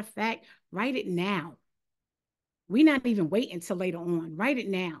a matter of fact, write it now. We're not even waiting until later on. Write it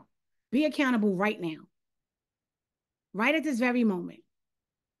now. Be accountable right now. Right at this very moment.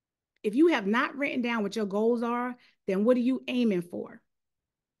 If you have not written down what your goals are, then what are you aiming for?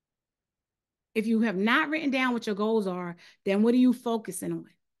 If you have not written down what your goals are, then what are you focusing on?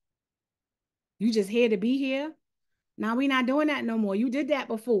 You just here to be here? Now we're not doing that no more. You did that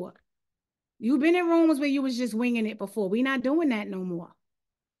before. You've been in rooms where you was just winging it before. We're not doing that no more.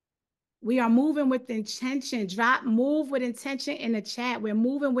 We are moving with intention. Move with intention in the chat. We're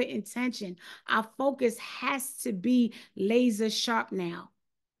moving with intention. Our focus has to be laser sharp now.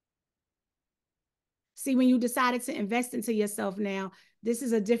 See, when you decided to invest into yourself now, this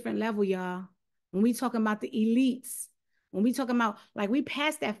is a different level, y'all. When we talking about the elites, when we talking about, like, we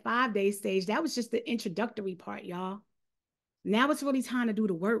passed that 5-day stage, that was just the introductory part, y'all. Now it's really time to do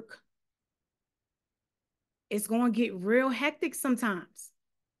the work. It's going to get real hectic sometimes.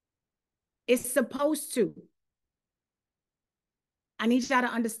 It's supposed to. I need y'all to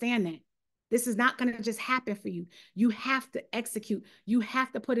understand that. This is not going to just happen for you. You have to execute. You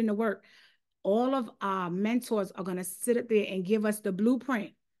have to put in the work. all of our mentors are going to sit up there and give us the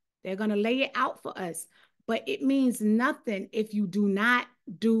blueprint. They're going to lay it out for us. But it means nothing if you do not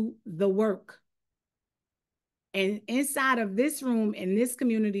do the work. And inside of this room, in this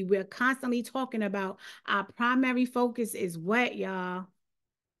community, we're constantly talking about our primary focus is what, y'all?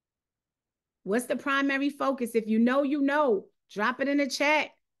 What's the primary focus? If you know, you know. Drop it in the chat.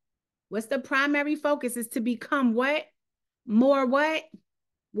 What's the primary focus? Is to become what? More what?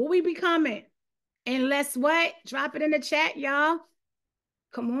 What we becoming? And less what? Drop it in the chat, y'all.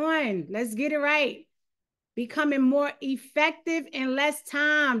 Come on, let's get it right. Becoming more effective in less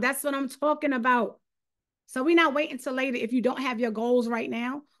time. That's what I'm talking about. So we're not waiting till later. If you don't have your goals right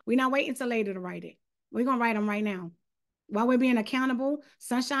now, we're not waiting till later to write it. We're going to write them right now. While we're being accountable,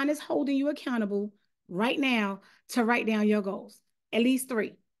 Sunshine is holding you accountable right now to write down your goals. At least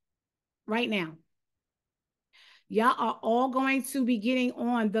 3 right now. Y'all are all going to be getting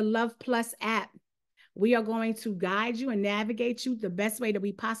on the Luhv Plus app. We are going to guide you and navigate you the best way that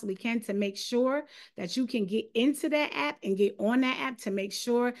we possibly can to make sure that you can get into that app and get on that app to make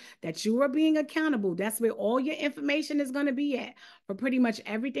sure that you are being accountable. That's where all your information is going to be at for pretty much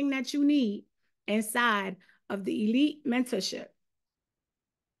everything that you need inside of the Elite Mentorship.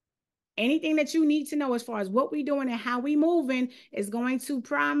 Anything that you need to know as far as what we're doing and how we moving is going to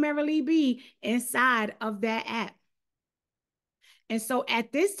primarily be inside of that app. And so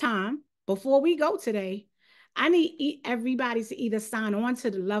at this time, before we go today, I need everybody to either sign on to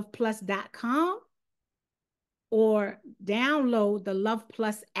the luhvplus.com or download the Luhv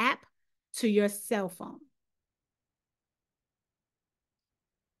Plus app to your cell phone.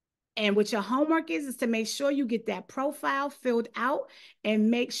 And what your homework is to make sure you get that profile filled out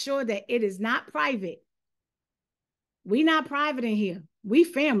and make sure that it is not private. We not private in here. We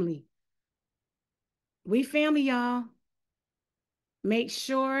family. We family, y'all. Make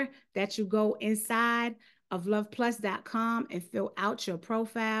sure that you go inside of luhvplus.com and fill out your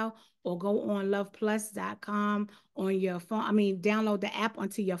profile, or go on luhvplus.com on your phone. Download the app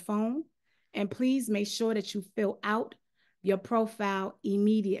onto your phone. And please make sure that you fill out your profile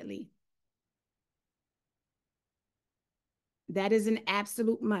immediately. That is an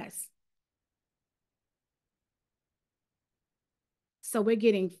absolute must. So we're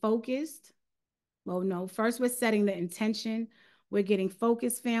getting focused. Well, no, first we're setting the intention. We're getting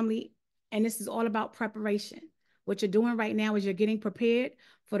focused, family. And this is all about preparation. What you're doing right now is you're getting prepared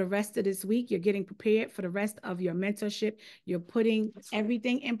for the rest of this week. You're getting prepared for the rest of your mentorship. You're putting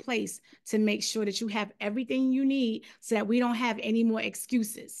everything in place to make sure that you have everything you need so that we don't have any more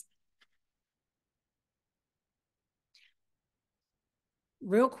excuses.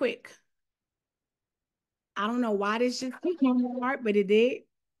 Real quick. I don't know why this just hit my heart, but it did.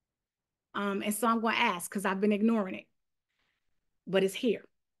 And so I'm going to ask because I've been ignoring it. But it's here.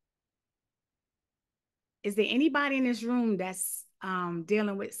 Is there anybody in this room that's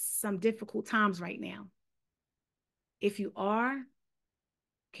dealing with some difficult times right now? If you are,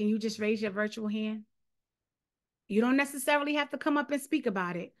 can you just raise your virtual hand? You don't necessarily have to come up and speak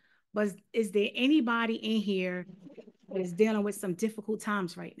about it, but is there anybody in here that is dealing with some difficult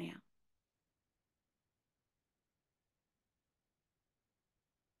times right now?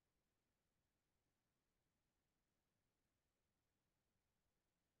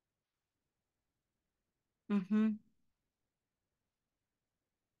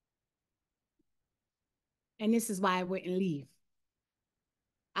 And this is why I wouldn't leave.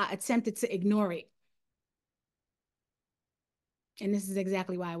 I attempted to ignore it. And this is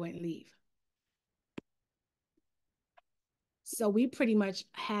exactly why I wouldn't leave. So we pretty much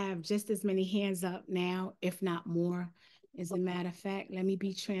have just as many hands up now, if not more. As a matter of fact, let me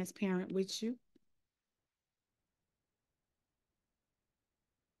be transparent with you.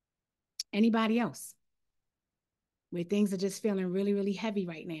 Anybody else? Where things are just feeling really, really heavy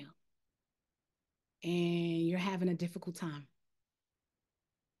right now. And you're having a difficult time.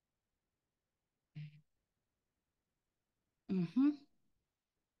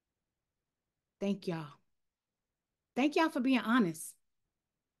 Thank y'all. Thank y'all for being honest.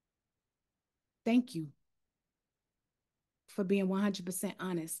 Thank you for being 100%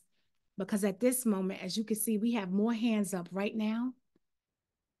 honest. Because at this moment, as you can see, we have more hands up right now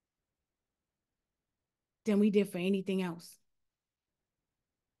than we did for anything else.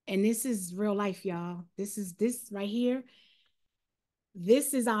 And this is real life, y'all. This right here.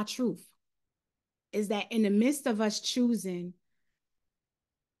 This is our truth. Is that in the midst of us choosing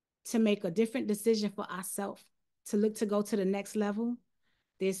to make a different decision for ourselves, to look to go to the next level,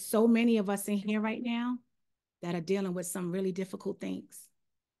 there's so many of us in here right now that are dealing with some really difficult things,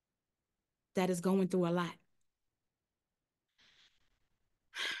 that is going through a lot.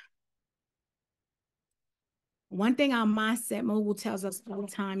 One thing our mindset mogul tells us all the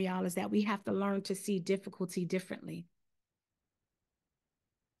time, y'all, is that we have to learn to see difficulty differently.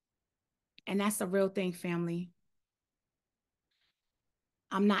 And that's a real thing, family.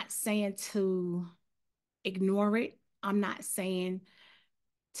 I'm not saying to ignore it. I'm not saying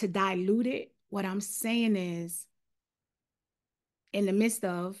to dilute it. What I'm saying is, in the midst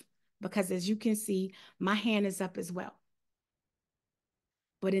of, because as you can see, my hand is up as well.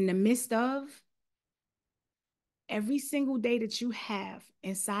 But in the midst of, every single day that you have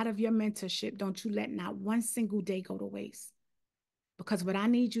inside of your mentorship, don't you let not one single day go to waste. Because what I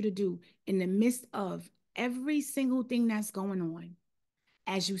need you to do in the midst of every single thing that's going on,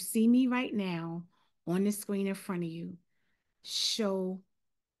 as you see me right now on the screen in front of you, show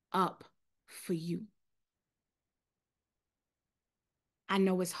up for you. I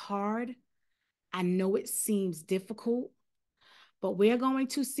know it's hard. I know it seems difficult, but we're going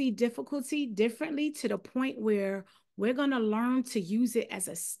to see difficulty differently to the point where we're going to learn to use it as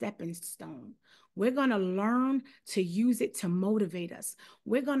a stepping stone. We're going to learn to use it to motivate us.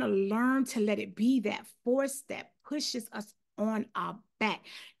 We're going to learn to let it be that force that pushes us on our back.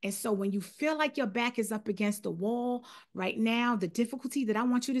 And so when you feel like your back is up against the wall right now, the difficulty that I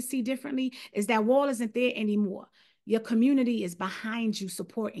want you to see differently is that wall isn't there anymore. Your community is behind you,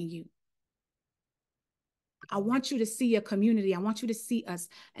 supporting you. I want you to see your community. I want you to see us.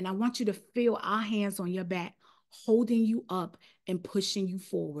 And I want you to feel our hands on your back, holding you up and pushing you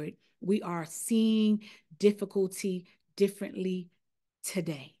forward. We are seeing difficulty differently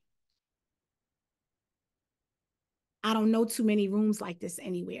today. I don't know too many rooms like this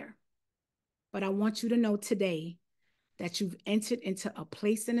anywhere, but I want you to know today that you've entered into a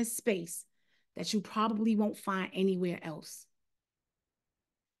place and a space that you probably won't find anywhere else.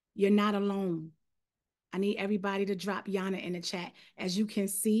 You're not alone. I need everybody to drop Yana in the chat. As you can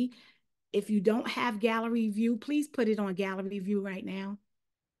see, if you don't have gallery view, please put it on gallery view right now.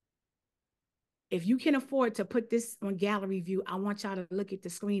 If you can afford to put this on gallery view, I want y'all to look at the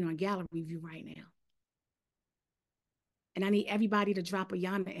screen on gallery view right now. And I need everybody to drop a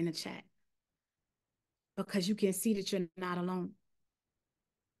Yana in the chat because you can see that you're not alone.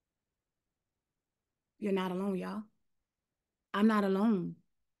 You're not alone, y'all. I'm not alone.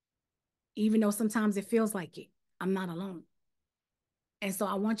 Even though sometimes it feels like it, I'm not alone. And so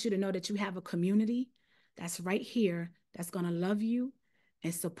I want you to know that you have a community that's right here that's going to love you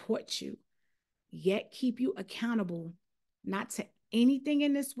and support you, yet keep you accountable, not to anything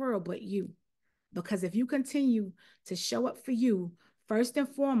in this world but you. Because if you continue to show up for you, first and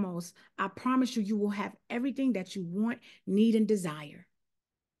foremost, I promise you, you will have everything that you want, need, and desire.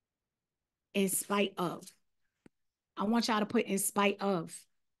 In spite of. I want y'all to put in spite of.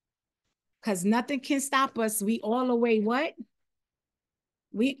 Because nothing can stop us. We all the way what?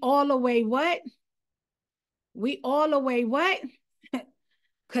 We all the way what? We all the way what?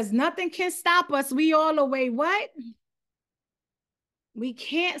 Because nothing can stop us. We all the way what? We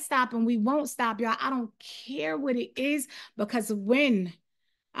can't stop and we won't stop, y'all. I don't care what it is, because when,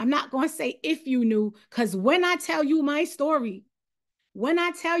 I'm not going to say if you knew, because when I tell you my story, when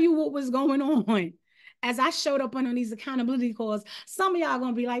I tell you what was going on, as I showed up on these accountability calls, some of y'all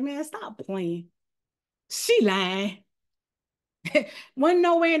going to be like, man, stop playing. She lying. When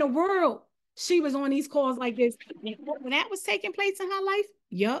nowhere in the world she was on these calls like this. When that was taking place in her life,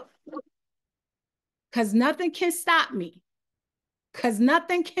 yup. Because nothing can stop me. Because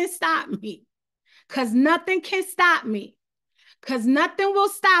nothing can stop me. Because nothing can stop me. Because nothing will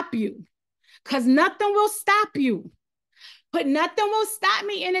stop you. Because nothing will stop you. Put nothing will stop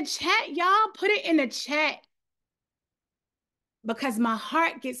me in the chat, y'all. Put it in the chat. Because my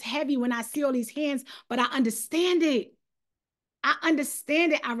heart gets heavy when I see all these hands, but I understand it. I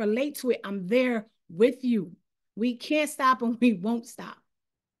understand it. I relate to it. I'm there with you. We can't stop and we won't stop.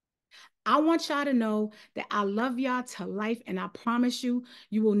 I want y'all to know that I love y'all to life, and I promise you,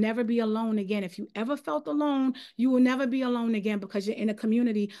 you will never be alone again. If you ever felt alone, you will never be alone again, because you're in a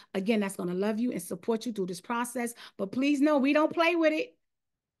community, again, that's going to love you and support you through this process. But please know, we don't play with it.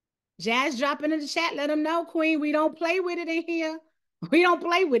 Jazz, drop in the chat. Let them know, Queen, we don't play with it in here. We don't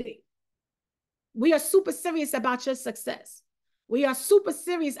play with it. We are super serious about your success. We are super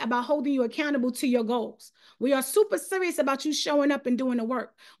serious about holding you accountable to your goals. We are super serious about you showing up and doing the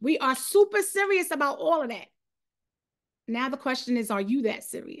work. We are super serious about all of that. Now the question is, are you that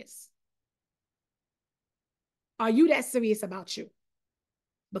serious? Are you that serious about you?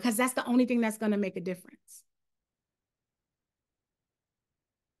 Because that's the only thing that's going to make a difference.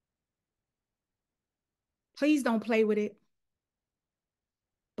 Please don't play with it.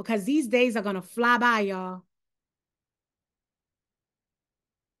 Because these days are going to fly by, y'all.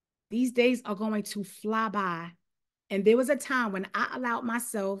 These days are going to fly by. And there was a time when I allowed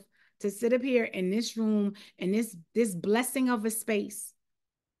myself to sit up here in this room in this blessing of a space.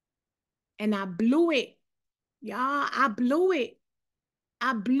 And I blew it. Y'all, I blew it.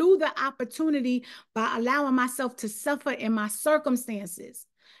 I blew the opportunity by allowing myself to suffer in my circumstances.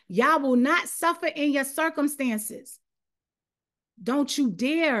 Y'all will not suffer in your circumstances. Don't you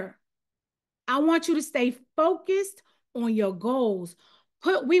dare. I want you to stay focused on your goals.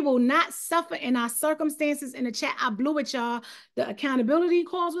 We will not suffer in our circumstances. In the chat, I blew it, y'all. The accountability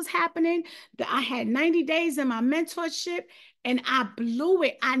calls was happening. I had 90 days in my mentorship and I blew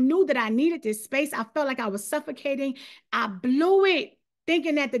it. I knew that I needed this space. I felt like I was suffocating. I blew it,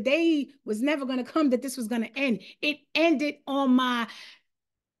 thinking that the day was never going to come, that this was going to end. It ended on my,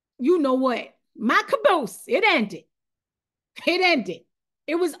 you know what, my caboose. It ended. It ended.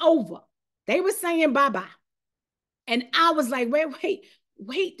 It was over. They were saying bye-bye. And I was like,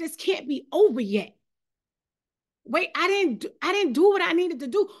 wait, this can't be over yet. Wait, I didn't do what I needed to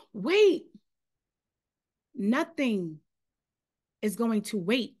do. Wait. Nothing is going to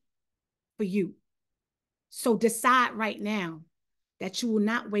wait for you. So decide right now that you will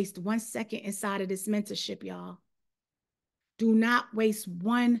not waste 1 second inside of this mentorship, y'all. Do not waste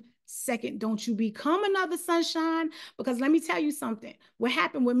 1 second. Don't you become another sunshine, because let me tell you something. What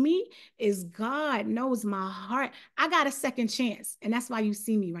happened with me is God knows my heart. I got a second chance, and that's why you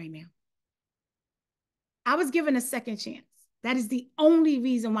see me right now. I was given a second chance. That is the only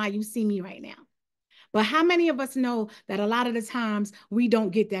reason why you see me right now. But how many of us know that a lot of the times we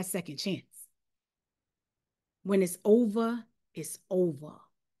don't get that second chance? When it's over, it's over.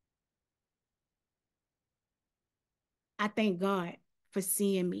 I thank God for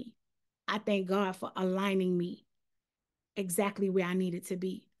seeing me. I thank God for aligning me exactly where I needed to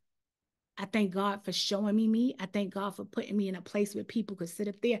be. I thank God for showing me. I thank God for putting me in a place where people could sit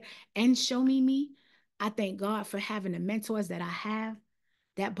up there and show me. I thank God for having the mentors that I have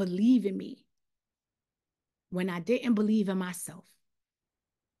that believe in me when I didn't believe in myself.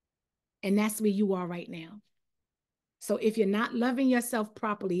 And that's where you are right now. So if you're not loving yourself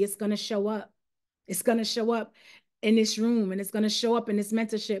properly, it's going to show up. It's going to show up in this room, and it's going to show up in this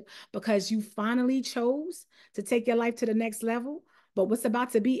mentorship, because you finally chose to take your life to the next level. But what's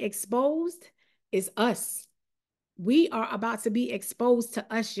about to be exposed is us. We are about to be exposed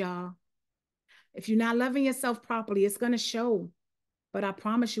to us, y'all. If you're not loving yourself properly, it's going to show. But I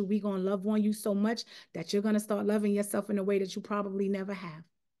promise you, we're going to love on you so much that you're going to start loving yourself in a way that you probably never have.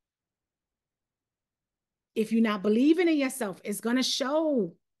 If you're not believing in yourself, it's going to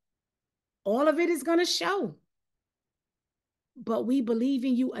show. All of it is going to show. But we believe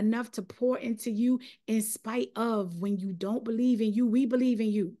in you enough to pour into you in spite of. When you don't believe in you, we believe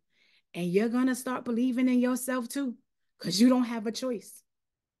in you. And you're going to start believing in yourself too, because you don't have a choice.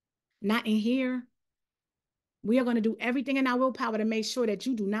 Not in here. We are going to do everything in our willpower to make sure that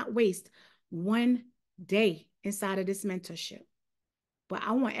you do not waste 1 day inside of this mentorship. But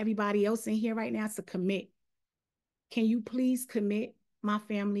I want everybody else in here right now to commit. Can you please commit, my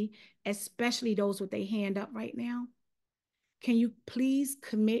family, especially those with their hand up right now? Can you please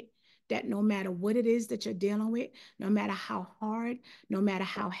commit that no matter what it is that you're dealing with, no matter how hard, no matter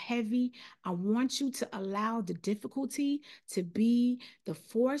how heavy, I want you to allow the difficulty to be the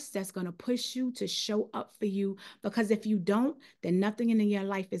force that's going to push you to show up for you. Because if you don't, then nothing in your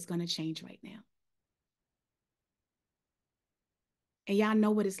life is going to change right now. And y'all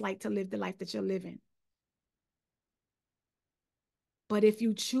know what it's like to live the life that you're living. But if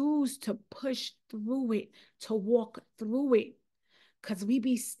you choose to push through it, to walk through it, because we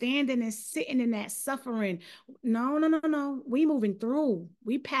be standing and sitting in that suffering. No. We moving through.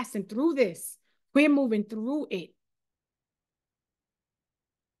 We passing through this. We're moving through it.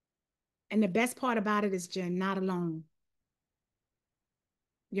 And the best part about it is you're not alone.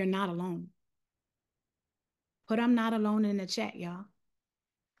 You're not alone. Put I'm not alone in the chat, y'all.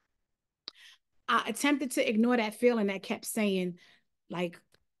 I attempted to ignore that feeling that kept saying, like,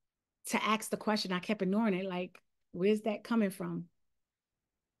 to ask the question. I kept ignoring it. Like, where's that coming from?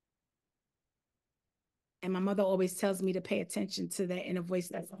 And my mother always tells me to pay attention to that inner voice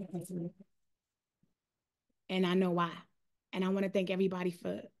that's speaking to me. And I know why. And I want to thank everybody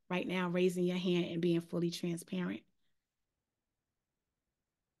for right now raising your hand and being fully transparent.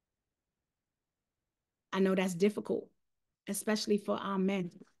 I know that's difficult, especially for our men.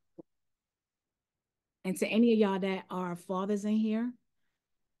 And to any of y'all that are fathers in here,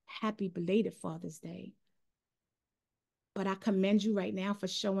 happy belated Father's Day. But I commend you right now for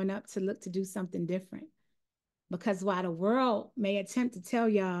showing up to look to do something different. Because while the world may attempt to tell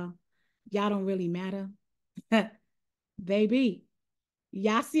y'all don't really matter, baby,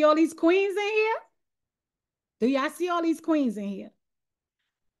 y'all see all these queens in here? Do y'all see all these queens in here?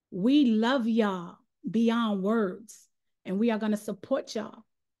 We love y'all beyond words, and we are going to support y'all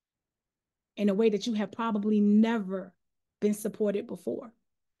in a way that you have probably never been supported before.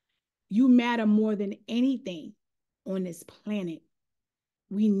 You matter more than anything on this planet.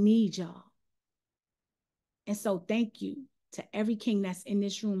 We need y'all. And so thank you to every king that's in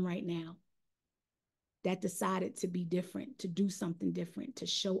this room right now that decided to be different, to do something different, to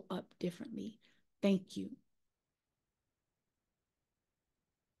show up differently. Thank you.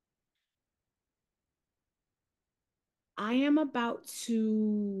 I am about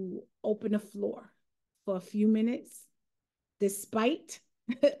to open the floor for a few minutes, despite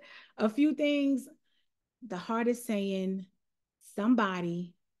a few things. The heart is saying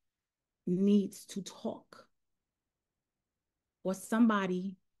somebody needs to talk, or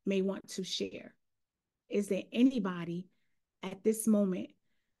somebody may want to share. Is there anybody at this moment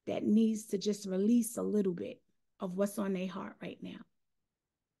that needs to just release a little bit of what's on their heart right now?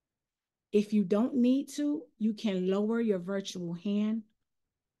 If you don't need to, you can lower your virtual hand.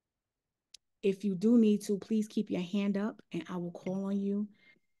 If you do need to, please keep your hand up and I will call on you.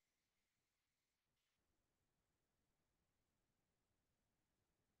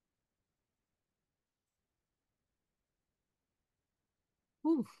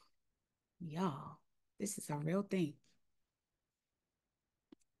 Ooh, y'all, this is a real thing.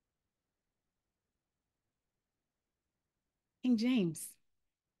 King James.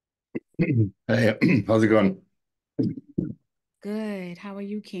 Hey, how's it going? Good. How are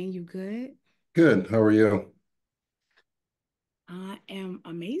you, King? You good? Good. How are you? I am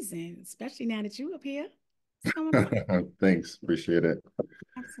amazing, especially now that you up here. What's going on? Thanks. Appreciate it.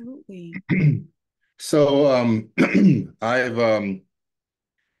 Absolutely. So I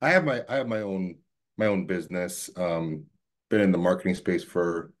have my own business. Been in the marketing space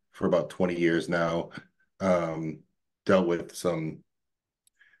for about 20 years now. Dealt with some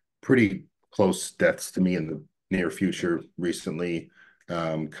pretty close deaths to me in the near future recently.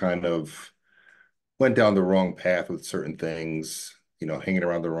 Kind of went down the wrong path with certain things, hanging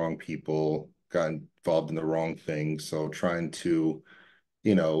around the wrong people, got involved in the wrong things. So trying to,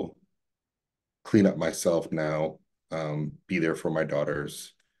 you know, clean up myself now, be there for my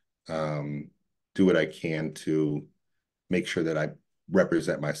daughters, um, do what I can to make sure that I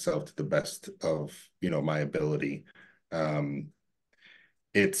represent myself to the best of, my ability. Um,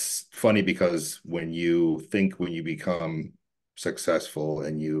 it's funny because when you become successful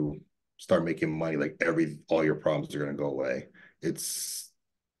and you start making money, like all your problems are going to go away. It's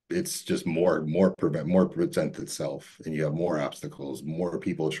just more present itself, and you have more obstacles, more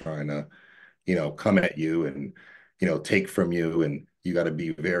people trying to, come at you and, take from you. And you got to be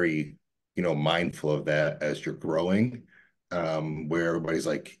very, mindful of that as you're growing, where everybody's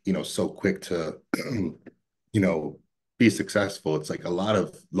like, so quick to, you know, be successful. It's like a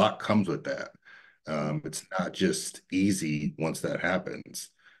lot comes with that. It's not just easy once that happens.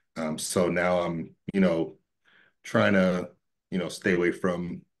 So now I'm, trying to, stay away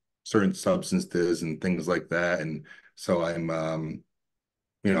from certain substances and things like that. And so I'm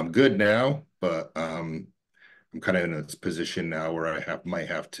good now, but I'm kind of in a position now where might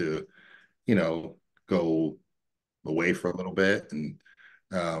have to, you know, go away for a little bit and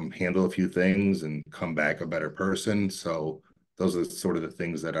handle a few things and come back a better person. So those are sort of the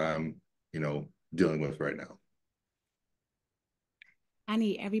things that I'm, dealing with right now. I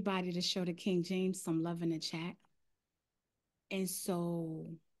need everybody to show the King James some love in the chat. And so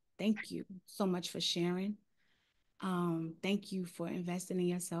thank you so much for sharing. Thank you for investing in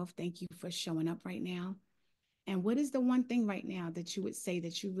yourself. Thank you for showing up right now. And what is the one thing right now that you would say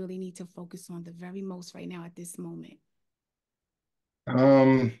that you really need to focus on the very most right now at this moment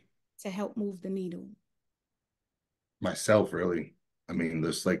Um, to help move the needle? Myself, really. I mean,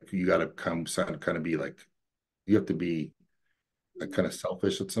 there's like you gotta kind of be like you have to be like kind of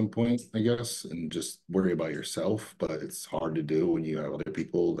selfish at some point, I guess, and just worry about yourself. But it's hard to do when you have other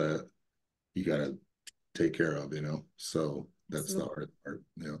people that you gotta take care of, So that's the hard part,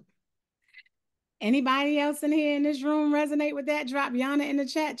 Anybody else in here in this room resonate with that? Drop Yana in the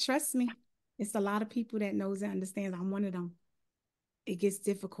chat. Trust me, it's a lot of people that knows and understands. I'm one of them. It gets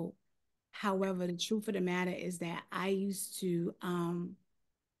difficult. However, the truth of the matter is that I used to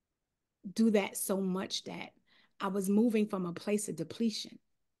do that so much that I was moving from a place of depletion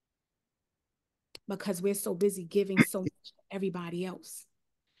because we're so busy giving so much to everybody else.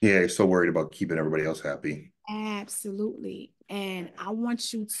 Yeah, you're so worried about keeping everybody else happy. Absolutely. And I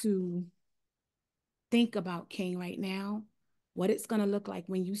want you to think about, King, right now, what it's going to look like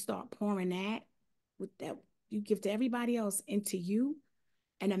when you start pouring that with that you give to everybody else into you.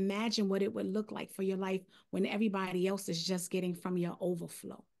 and imagine what it would look like for your life when everybody else is just getting from your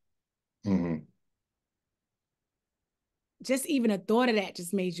overflow. Mm-hmm. Just even a thought of that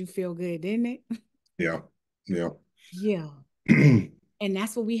just made you feel good, didn't it? Yeah. Yeah. Yeah. And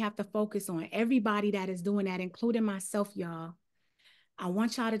that's what we have to focus on. Everybody that is doing that, including myself, y'all. I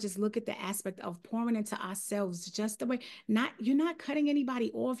want y'all to just look at the aspect of pouring into ourselves just the way, you're not cutting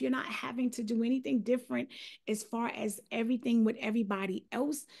anybody off. You're not having to do anything different as far as everything with everybody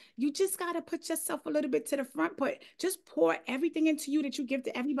else. You just got to put yourself a little bit to the front, but just pour everything into you that you give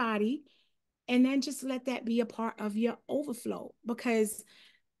to everybody. And then just let that be a part of your overflow, because,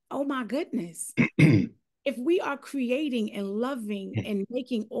 oh my goodness, if we are creating and loving and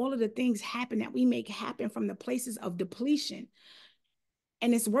making all of the things happen that we make happen from the places of depletion,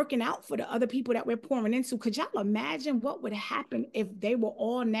 and it's working out for the other people that we're pouring into, could y'all imagine what would happen if they were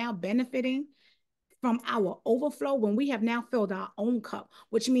all now benefiting from our overflow when we have now filled our own cup,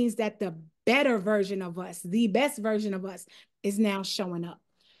 which means that the better version of us, the best version of us, is now showing up?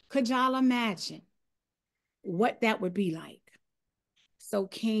 Could y'all imagine what that would be like? So,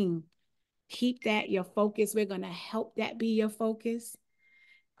 King, keep that your focus. We're going to help that be your focus.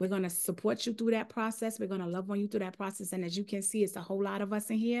 We're going to support you through that process. We're going to love on you through that process. And as you can see, it's a whole lot of us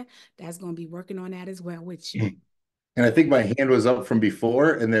in here that's going to be working on that as well with you. And I think my hand was up from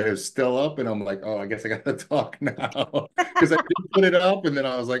before, and then it's still up, and I'm like, oh, I guess I got to talk now, because I did put it up, and then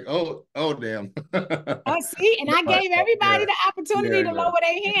I was like, oh, damn. Oh, see, and I gave everybody the opportunity to lower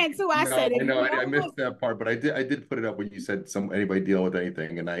their hand too. I said, I know, I missed that part, but I did put it up when you said anybody dealing with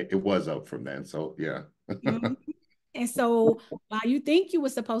anything, and it was up from then. So yeah. Mm-hmm. And so while you think you were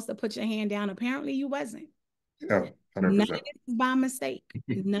supposed to put your hand down, apparently you wasn't. Yeah, 100%. None of it is by mistake.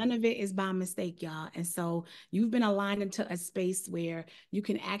 None of it is by mistake, y'all. And so you've been aligned into a space where you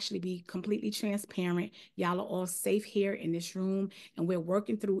can actually be completely transparent. Y'all are all safe here in this room, and we're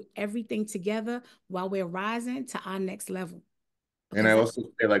working through everything together while we're rising to our next level. And I also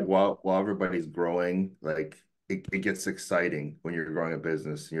say, like, while everybody's growing, like it gets exciting when you're growing a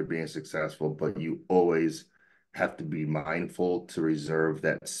business and you're being successful, but you always have to be mindful to reserve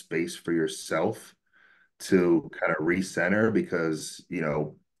that space for yourself to kind of recenter, because,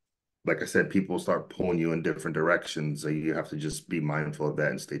 like I said, people start pulling you in different directions. So you have to just be mindful of that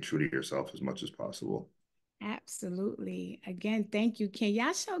and stay true to yourself as much as possible. Absolutely. Again, thank you, King.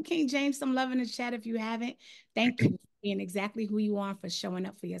 Y'all show King James some love in the chat if you haven't. Thank you for being exactly who you are, for showing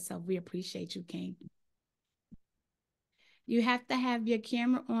up for yourself. We appreciate you, King. You have to have your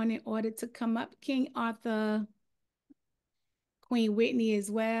camera on in order to come up, King Arthur. Queen Whitney as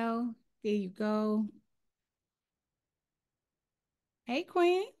well. There you go. Hey,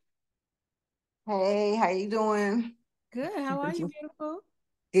 Queen. Hey, how you doing? Good. How are you, beautiful?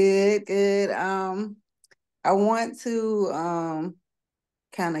 Good, good. I want to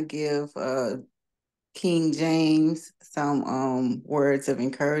kind of give King James some words of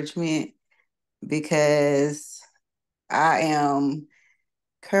encouragement, because I am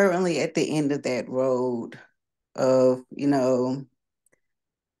currently at the end of that road of,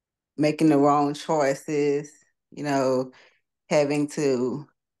 making the wrong choices, having to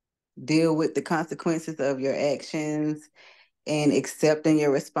deal with the consequences of your actions and accepting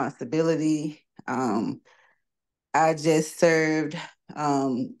your responsibility. I just served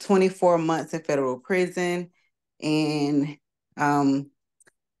 24 months in federal prison, and now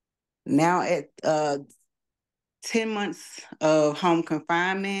at 10 months of home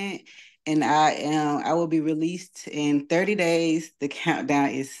confinement, and I will be released in 30 days. The countdown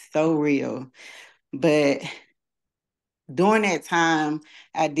is so real. But during that time,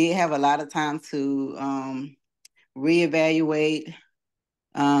 I did have a lot of time to reevaluate,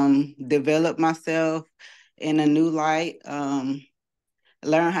 develop myself in a new light,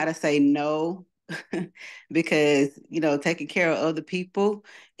 learn how to say no, because, taking care of other people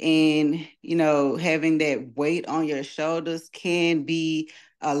and, having that weight on your shoulders can be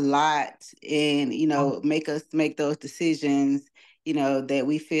a lot, and, make us make those decisions, that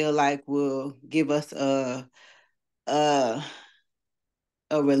we feel like will give us a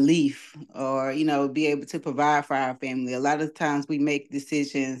relief, or be able to provide for our family. A lot of times we make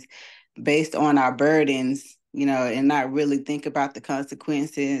decisions based on our burdens, and not really think about the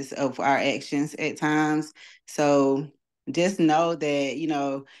consequences of our actions at times. So just know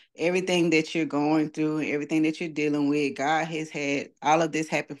that, everything that you're going through, everything that you're dealing with, God has had all of this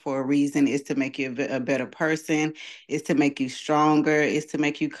happen for a reason. Is to make you a better person, is to make you stronger, is to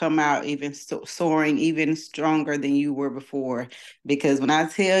make you come out even soaring, even stronger than you were before. Because when I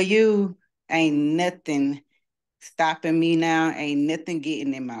tell you, ain't nothing stopping me now, ain't nothing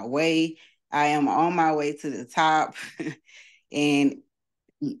getting in my way. I am on my way to the top. And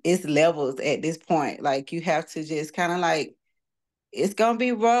it's levels at this point. Like you have to just kind of like, it's gonna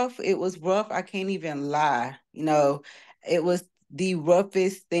be rough. It was rough. I can't even lie. It was the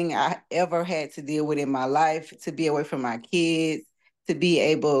roughest thing I ever had to deal with in my life, to be away from my kids, to be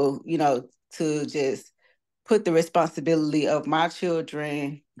able, to just put the responsibility of my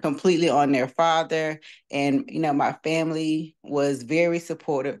children completely on their father. And, my family was very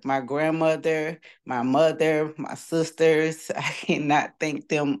supportive. My grandmother, my mother, my sisters, I cannot thank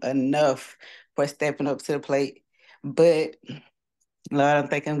them enough for stepping up to the plate. But Lord, I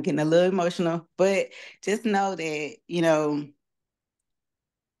think I'm getting a little emotional, but just know that,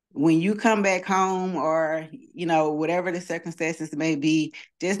 when you come back home or, whatever the circumstances may be,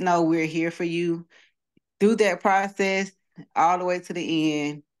 just know we're here for you through that process all the way to the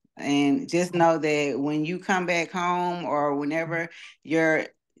end. And just know that when you come back home or whenever your,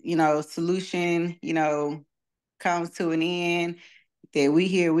 solution, comes to an end, that we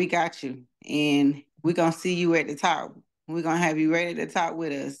here, we got you. And we're going to see you at the top. We're going to have you ready to talk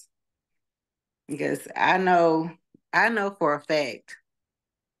with us. Because I know for a fact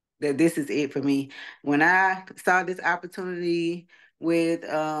that this is it for me. When I saw this opportunity with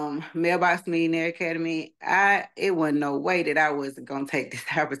Mailbox Millionaire Academy, it wasn't no way that I wasn't gonna take this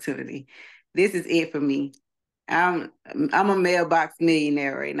opportunity. This is it for me. I'm a mailbox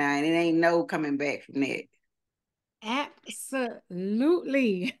millionaire right now, and it ain't no coming back from that.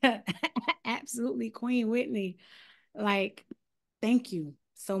 Absolutely. Absolutely, Queen Whitney. Like, thank you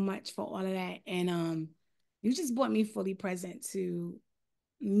so much for all of that. And you just brought me fully present to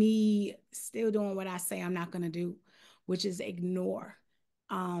me still doing what I say I'm not gonna do, which is ignore.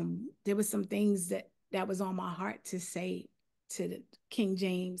 There was some things that was on my heart to say to King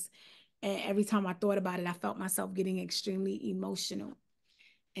James. And every time I thought about it, I felt myself getting extremely emotional.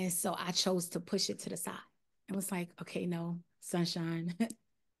 And so I chose to push it to the side. It was like, okay, no, sunshine,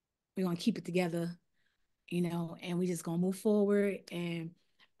 we're gonna keep it together, and we just gonna move forward. And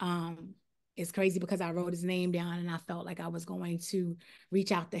it's crazy because I wrote his name down and I felt like I was going to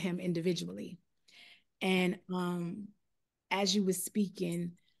reach out to him individually. And as you were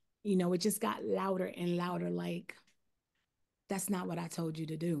speaking, it just got louder and louder, like, that's not what I told you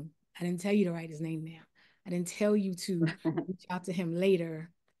to do. I didn't tell you to write his name down. I didn't tell you to reach out to him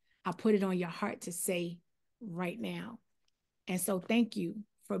later. I put it on your heart to say right now. And so thank you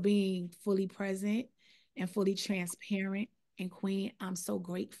for being fully present and fully transparent. And Queen, I'm so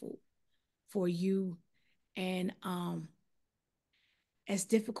grateful for you. And as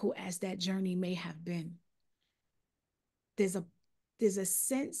difficult as that journey may have been, there's a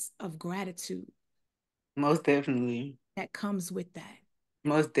sense of gratitude Most definitely. that comes with that.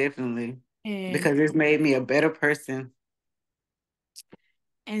 Most definitely. And Because it's made me a better person.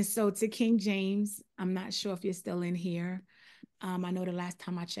 And so to King James, I'm not sure if you're still in here. I know the last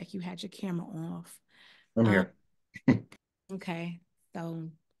time I checked, you had your camera off. I'm here. Okay, so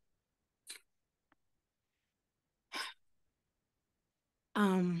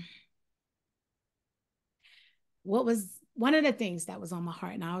what was one of the things that was on my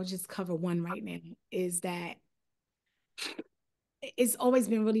heart, and I'll just cover one right now, is that it's always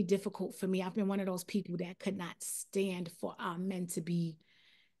been really difficult for me. I've been one of those people that could not stand for our men to be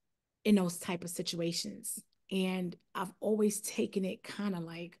in those type of situations. And I've always taken it kind of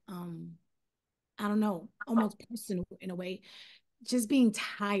like, I don't know, almost personal in a way, just being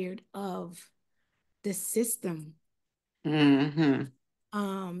tired of the system.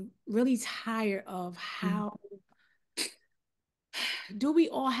 Mm-hmm. Really tired of how do we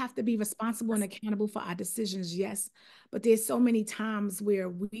all have to be responsible and accountable for our decisions? Yes. But there's so many times where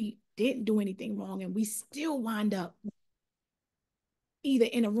we didn't do anything wrong and we still wind up either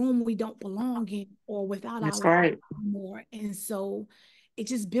in a room we don't belong in or without That's our right. more. And so it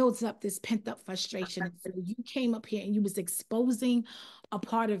just builds up this pent up frustration. And so you came up here and you was exposing a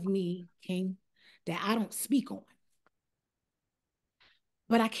part of me, King, that I don't speak on.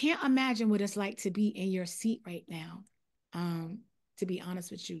 But I can't imagine what it's like to be in your seat right now. To be honest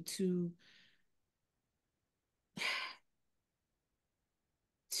with you,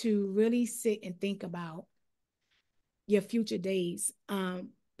 to really sit and think about your future days.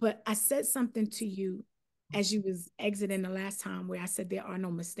 But I said something to you as you was exiting the last time where I said there are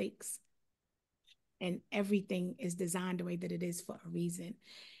no mistakes. And everything is designed the way that it is for a reason.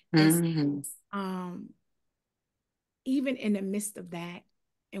 Mm-hmm. And even in the midst of that,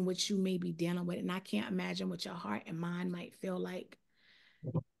 in which you may be dealing with, and I can't imagine what your heart and mind might feel like,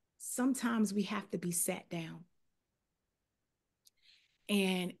 sometimes we have to be sat down.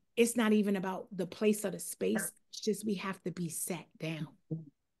 And it's not even about the place or the space, it's just we have to be sat down.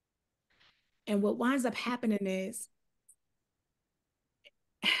 And what winds up happening is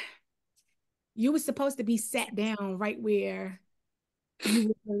You were supposed to be sat down right where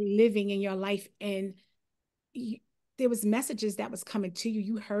you were living in your life, and there was messages that was coming to you.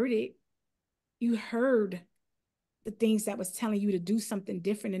 You heard it. You heard the things that was telling you to do something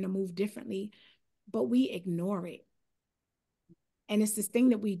different and to move differently, but we ignore it. And it's this thing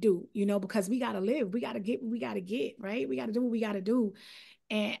that we do, because we got to live. We got to get what we got to get, right? We got to do what we got to do.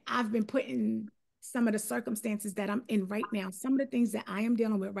 And I've been putting some of the circumstances that I'm in right now, some of the things that I am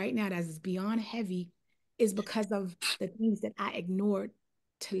dealing with right now that is beyond heavy, is because of the things that I ignored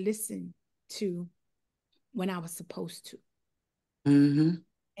to listen to when I was supposed to. Mm-hmm.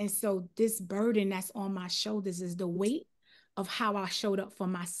 And so this burden that's on my shoulders is the weight of how I showed up for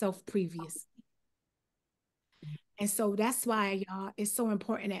myself previously. And so that's why, y'all, it's so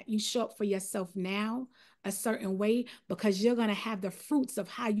important that you show up for yourself now a certain way, because you're going to have the fruits of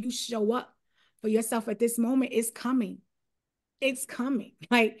how you show up for yourself at this moment. Is coming. It's coming.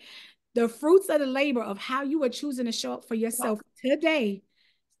 Like the fruits of the labor of how you are choosing to show up for yourself today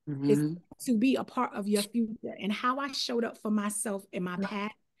is to be a part of your future. And how I showed up for myself in my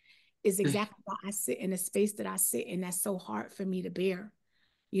past is exactly why I sit in the space that I sit in. That's so hard for me to bear.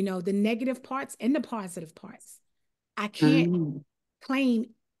 The negative parts and the positive parts. I can't claim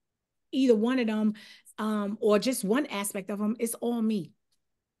either one of them, or just one aspect of them. It's all me.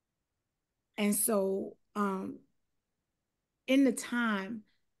 And so in the time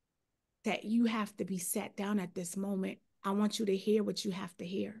that you have to be sat down at this moment, I want you to hear what you have to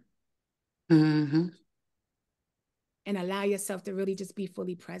hear. Mm-hmm. And allow yourself to really just be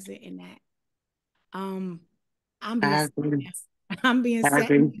fully present in that. I'm being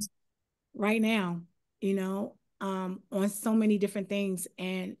set right now, on so many different things.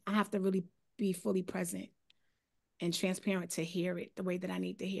 And I have to really be fully present and transparent to hear it the way that I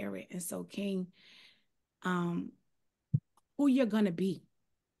need to hear it. And so, King, who you're going to be,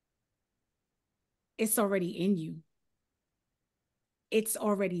 it's already in you. It's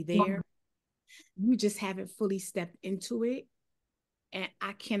already there. You just haven't fully stepped into it. And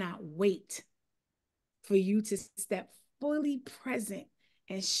I cannot wait for you to step fully present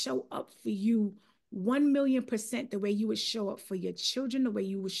and show up for you 1,000,000% the way you would show up for your children, the way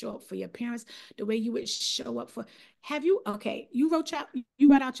you would show up for your parents, the way you would show up for. You wrote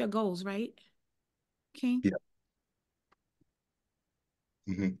out your goals, right, King? Yeah.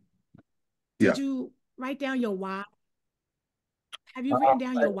 Mm-hmm. Did you write down your why? Have you written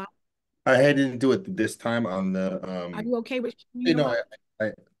down your why? I didn't do it this time on the Are you okay with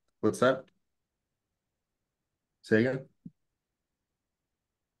what's that? Say again?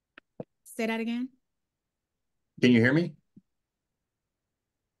 Say that again. Can you hear me?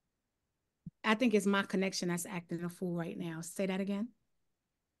 I think it's my connection that's acting a fool right now. Say that again.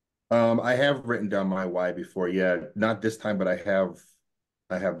 I have written down my why before. Yeah, not this time, but I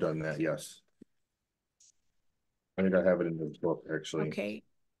have done that. Yes. I think I have it in the book actually. Okay.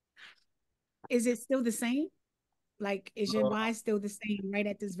 Is it still the same? Like, is your why still the same right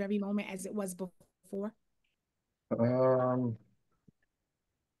at this very moment as it was before? I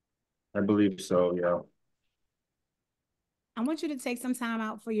believe so, yeah. I want you to take some time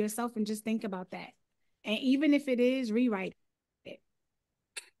out for yourself and just think about that. And even if it is, rewrite it.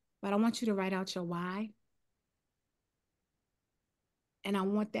 But I want you to write out your why. And I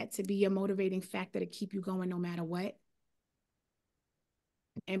want that to be your motivating factor to keep you going no matter what.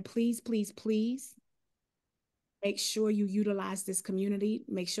 And please, please, please, make sure you utilize this community.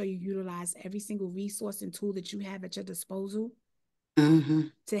 Make sure you utilize every single resource and tool that you have at your disposal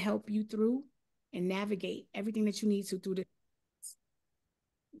to help you through and navigate everything that you need to through this.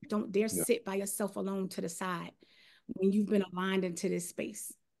 Don't dare sit by yourself alone to the side when you've been aligned into this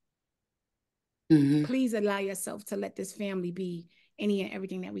space. Please allow yourself to let this family be any and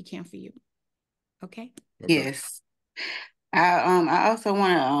everything that we can for you. Okay? Yes. I also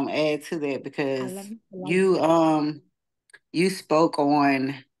want to add to that, because you spoke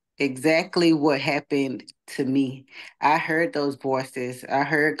on exactly what happened to me. I heard those voices. I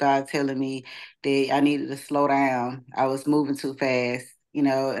heard God telling me that I needed to slow down. I was moving too fast, in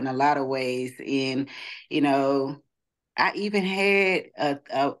a lot of ways. And, I even had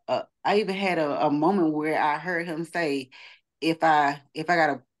a moment where I heard him say, if I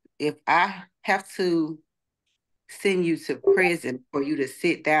have to send you to prison for you to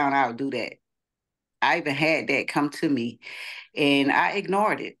sit down, I'll do that. I even had that come to me, and I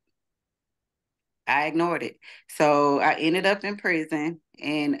ignored it. So I ended up in prison.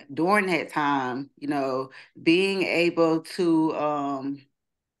 And during that time, being able to,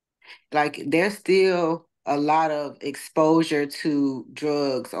 like, there's still a lot of exposure to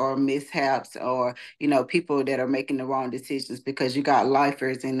drugs or mishaps, or people that are making the wrong decisions, because you got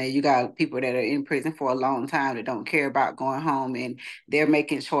lifers in there, you got people that are in prison for a long time that don't care about going home, and they're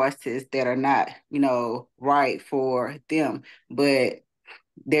making choices that are not right for them, but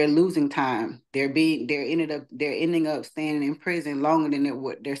they're losing time. They're ending up staying in prison longer than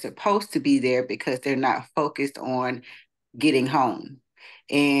what they're supposed to be there, because they're not focused on getting home.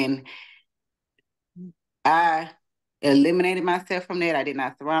 And I eliminated myself from that. I did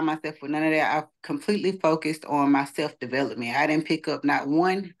not surround myself with none of that. I completely focused on my self-development. I didn't pick up not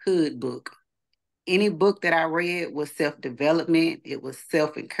one hood book. Any book that I read was self-development. It was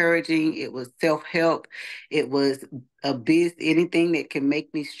self-encouraging. It was self-help. It was anything that can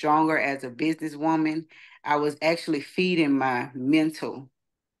make me stronger as a businesswoman. I was actually feeding my mental,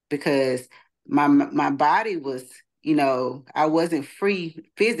 because my body was, I wasn't free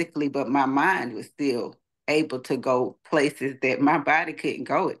physically, but my mind was still able to go places that my body couldn't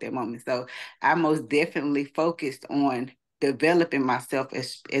go at that moment. So I most definitely focused on developing myself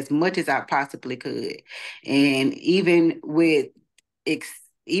as much as I possibly could. And even with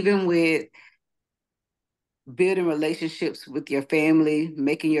building relationships with your family,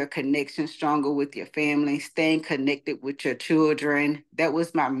 making your connection stronger with your family, staying connected with your children. That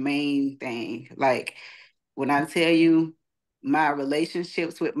was my main thing. Like, when I tell you my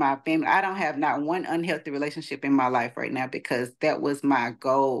relationships with my family, I don't have not one unhealthy relationship in my life right now, because that was my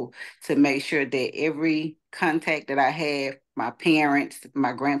goal, to make sure that every contact that I have, my parents,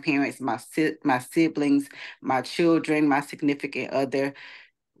 my grandparents, my siblings, my children, my significant other,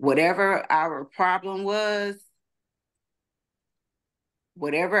 whatever our problem was,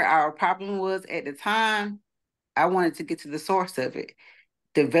 at the time, I wanted to get to the source of it,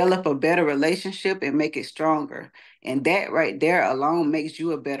 develop a better relationship and make it stronger. And that right there alone makes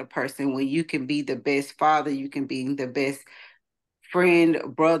you a better person, when you can be the best father, you can be the best friend,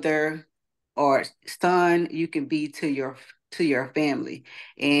 brother, or son you can be to your family.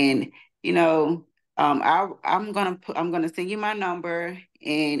 And I'm gonna send you my number,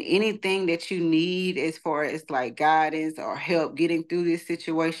 and anything that you need as far as like guidance or help getting through this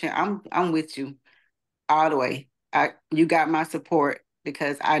situation, I'm with you all the way. You got my support,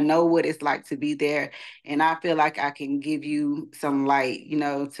 because I know what it's like to be there, and I feel like I can give you some light,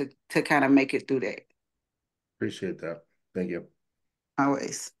 to kind of make it through that. Appreciate that. Thank you.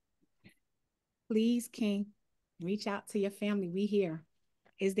 Always. Please, King, reach out to your family. We here.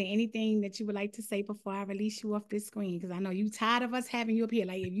 Is there anything that you would like to say before I release you off this screen? Because I know you tired of us having you up here.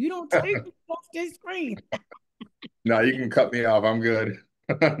 Like, if you don't take me off this screen. No, you can cut me off. I'm good.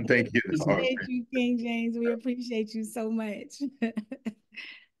 Thank you. Appreciate you, King James. We appreciate you so much.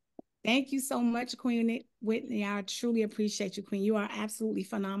 Thank you so much, Queen Whitney. I truly appreciate you, Queen. You are absolutely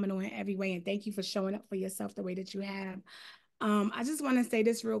phenomenal in every way. And thank you for showing up for yourself the way that you have. I just want to say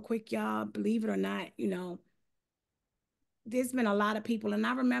this real quick, y'all. Believe it or not, there's been a lot of people. And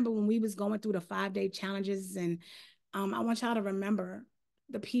I remember when we was going through the 5-day challenges, and I want y'all to remember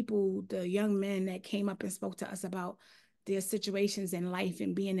the people, the young men that came up and spoke to us about their situations in life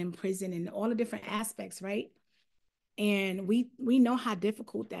and being in prison and all the different aspects, right? And we know how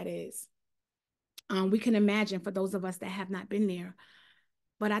difficult that is. We can imagine for those of us that have not been there.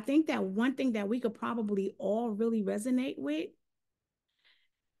 But I think that one thing that we could probably all really resonate with,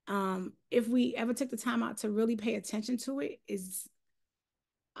 if we ever took the time out to really pay attention to it, is,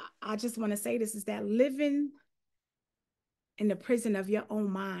 I just want to say this, is that living in the prison of your own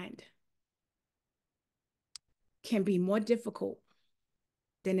mind can be more difficult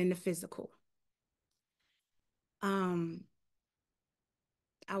than in the physical. I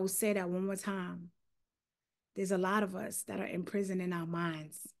will say that one more time. There's a lot of us that are in prison in our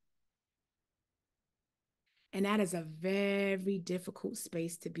minds. And that is a very difficult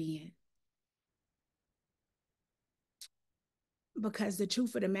space to be in. Because the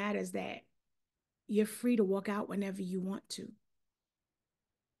truth of the matter is that you're free to walk out whenever you want to.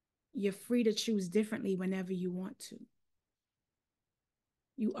 You're free to choose differently whenever you want to.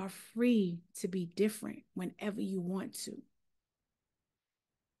 You are free to be different whenever you want to.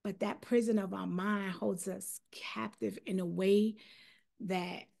 But that prison of our mind holds us captive in a way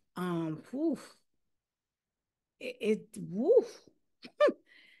that,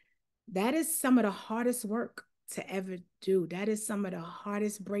 that is some of the hardest work to ever do. That is some of the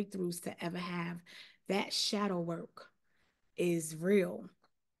hardest breakthroughs to ever have. That shadow work is real.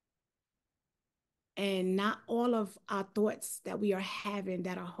 And not all of our thoughts that we are having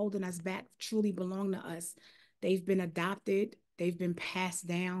that are holding us back truly belong to us. They've been adopted. They've been passed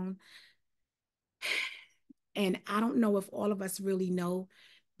down. And I don't know if all of us really know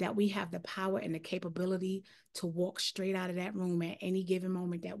that we have the power and the capability to walk straight out of that room at any given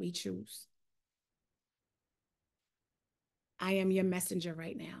moment that we choose. I am your messenger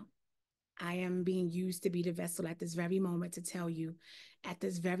right now. I am being used to be the vessel at this very moment to tell you, at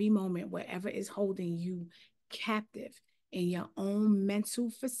this very moment, whatever is holding you captive in your own mental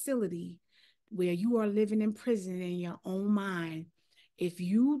facility, where you are living in prison in your own mind, if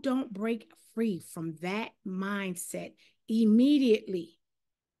you don't break free from that mindset immediately,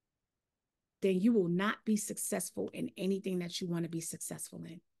 then you will not be successful in anything that you want to be successful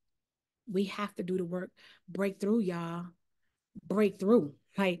in. We have to do the work. Break through, y'all. Break through.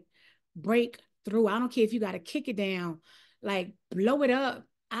 Like, break through. I don't care if you got to kick it down, like blow it up.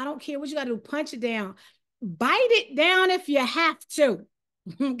 I don't care what you got to do. Punch it down. Bite it down if you have to.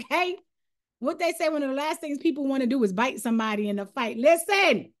 Okay? What they say, one of the last things people want to do is bite somebody in a fight.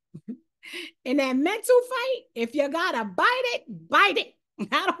 Listen, in that mental fight, if you got to bite it, bite it.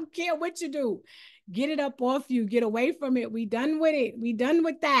 I don't care what you do. Get it up off you. Get away from it. We done with it. We done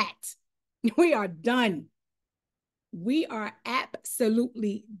with that. We are done. We are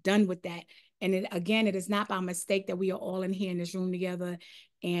absolutely done with that. And again, it is not by mistake that we are all in here in this room together.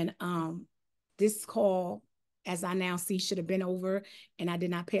 And this call, as I now see, should have been over, and I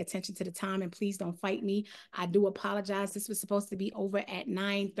did not pay attention to the time. And please don't fight me. I do apologize. This was supposed to be over at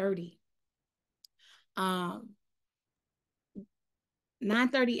 9:30.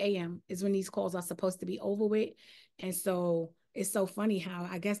 9:30 a.m. is when these calls are supposed to be over with. And so it's so funny how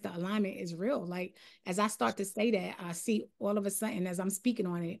I guess the alignment is real. Like, as I start to say that, I see all of a sudden, as I'm speaking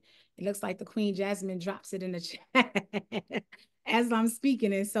on it, it looks like the Queen Jasmine drops it in the chat as I'm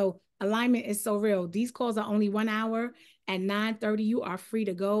speaking. And so alignment is so real. These calls are only 1 hour. At 9:30, you are free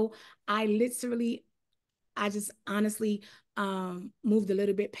to go. I just honestly moved a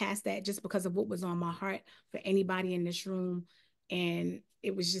little bit past that just because of what was on my heart for anybody in this room. And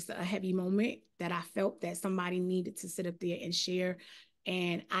it was just a heavy moment that I felt that somebody needed to sit up there and share.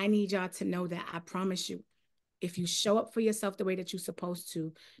 And I need y'all to know that I promise you, if you show up for yourself the way that you're supposed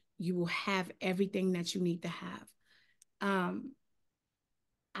to, you will have everything that you need to have.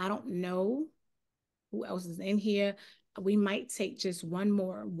 I don't know who else is in here. We might take just one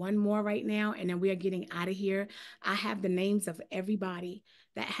more right now, and then we are getting out of here. I have the names of everybody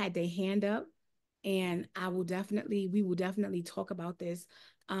that had their hand up, and we will definitely talk about this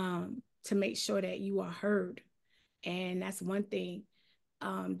to make sure that you are heard. And that's one thing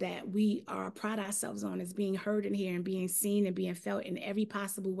that we pride ourselves on, is being heard in here and being seen and being felt in every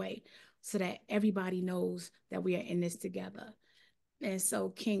possible way, so that everybody knows that we are in this together. And so,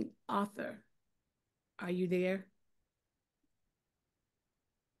 King Arthur, are you there?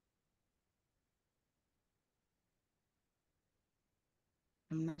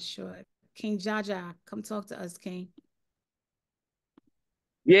 I'm not sure. King Jaja, come talk to us, King.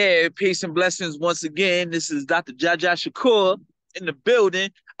 Yeah, peace and blessings once again. This is Dr. Jaja Shakur in the building.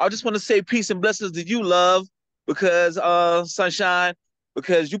 I just want to say peace and blessings to you, love, because Sunshine,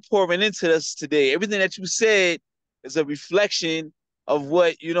 because you pouring into us today. Everything that you said is a reflection of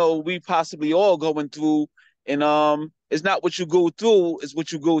what, we possibly all going through. And it's not what you go through, it's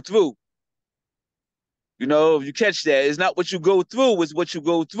what you go through. If you catch that, it's not what you go through, it's what you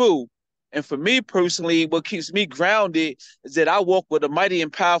go through. And for me personally, what keeps me grounded is that I walk with a mighty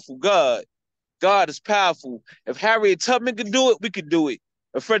and powerful God. God is powerful. If Harriet Tubman could do it, we could do it.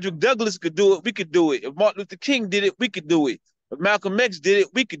 If Frederick Douglass could do it, we could do it. If Martin Luther King did it, we could do it. If Malcolm X did it,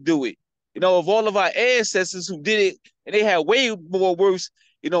 we could do it. If all of our ancestors who did it, and they had way more worse,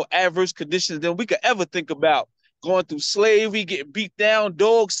 adverse conditions than we could ever think about. Going through slavery, getting beat down,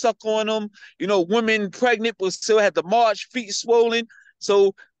 dogs suck on them, women pregnant but still had to march, feet swollen.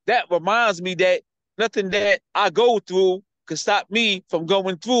 So that reminds me that nothing that I go through can stop me from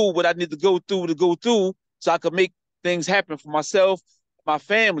going through what I need to go through so I can make things happen for myself, my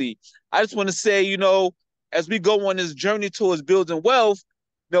family. I just want to say, as we go on this journey towards building wealth,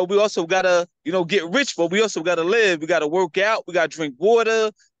 we also got to, get rich, but we also got to live. We got to work out. We got to drink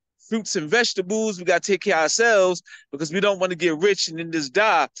water, fruits and vegetables. We got to take care of ourselves because we don't want to get rich and then just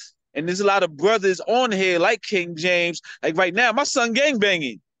die. And there's a lot of brothers on here like King James. Like right now, my son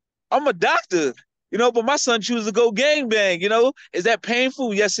gangbanging. I'm a doctor, but my son chooses to go gangbang, Is that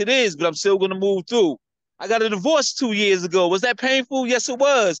painful? Yes, it is, but I'm still going to move through. I got a divorce 2 years ago. Was that painful? Yes, it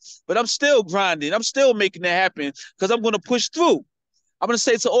was. But I'm still grinding. I'm still making it happen because I'm going to push through. I'm going to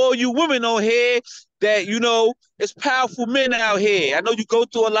say to all you women on here that, it's powerful men out here. I know you go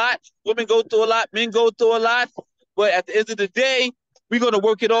through a lot. Women go through a lot. Men go through a lot. But at the end of the day, we're going to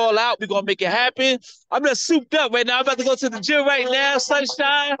work it all out. We're going to make it happen. I'm just souped up right now. I'm about to go to the gym right now,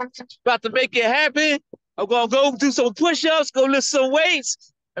 Sunshine. About to make it happen. I'm going to go do some push-ups, go lift some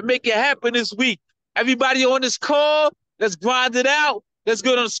weights. and make it happen this week. Everybody on this call, let's grind it out. Let's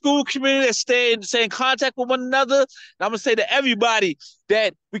go to the school community. Let's stay in contact with one another. And I'm going to say to everybody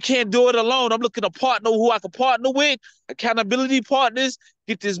that we can't do it alone. I'm looking to partner who I can partner with, accountability partners,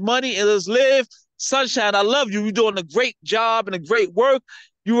 get this money and let's live. Sunshine, I love you. You're doing a great job and a great work.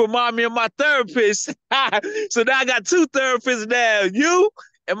 You remind me of my therapist. So now I got two therapists now. You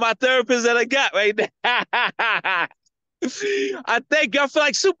and my therapist that I got right now. I thank you. I feel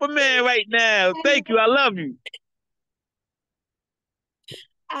like Superman right now. Thank you. I love you.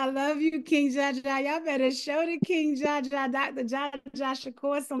 I love you, King Jaja. Y'all better show the King Jaja, Dr. Jaja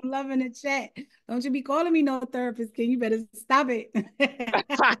Shakur, some love in the chat. Don't you be calling me no therapist, King. You better stop it.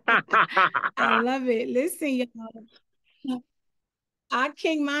 I love it. Listen, y'all. Our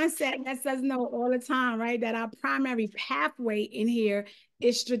King mindset lets us know all the time, right, that our primary pathway in here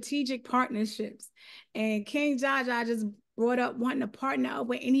is strategic partnerships. And King Jaja just brought up wanting to partner up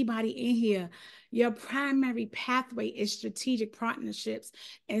with anybody in here. Your primary pathway is strategic partnerships.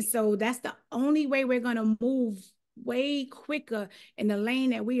 And so that's the only way we're going to move way quicker in the lane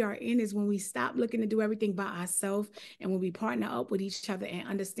that we are in is when we stop looking to do everything by ourselves and when we partner up with each other and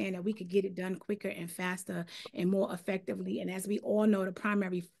understand that we could get it done quicker and faster and more effectively. And as we all know, the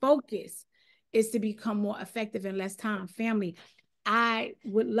primary focus is to become more effective in less time. Family, I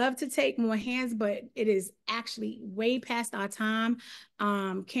would love to take more hands, but it is actually way past our time.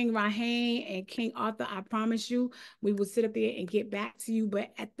 King Rahane and King Arthur, I promise you, we will sit up there and get back to you.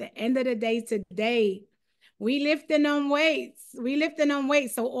 But at the end of the day today, we lifting them weights. We lifting them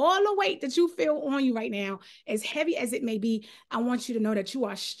weights. So all the weight that you feel on you right now, as heavy as it may be, I want you to know that you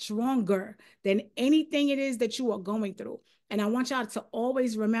are stronger than anything it is that you are going through. And I want y'all to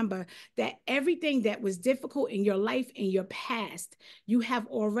always remember that everything that was difficult in your life, in your past, you have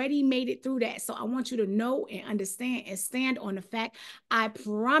already made it through that. So I want you to know and understand and stand on the fact, I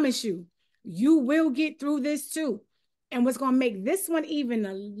promise you, you will get through this too. And what's going to make this one even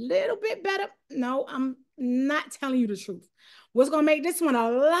a little bit better? No, I'm not telling you the truth. What's going to make this one a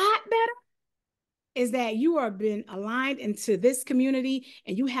lot better is that you are being aligned into this community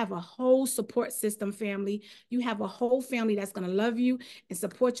and you have a whole support system, family. You have a whole family that's going to love you and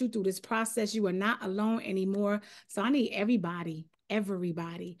support you through this process. You are not alone anymore. So I need everybody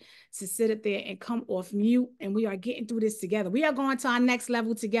to sit up there and come off mute, and we are getting through this together. We are going to our next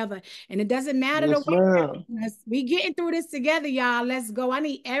level together, and it doesn't matter the way we getting through this together, y'all. Let's go. I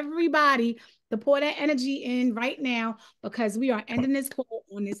need everybody to pour that energy in right now because we are ending this call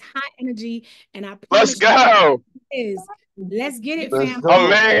on this hot energy, and I promise Let's go. Let's get it, Let's fam. go,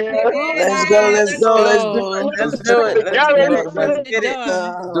 man. Let's go. Let's do it. Let's get it. Let's get it.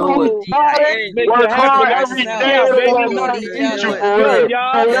 Do it. Make Work it happen. hard Knock every it day. down, Don't baby. let nothing beat you Let's for go, real.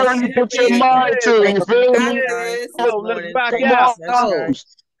 y'all. Whatever you put your mind to, you feel me? Yo, let's rock Come out. on.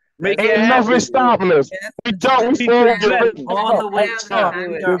 Make it Ain't nothing happen. stopping us. We don't, we Peace full and get ready. blessings. All the way up.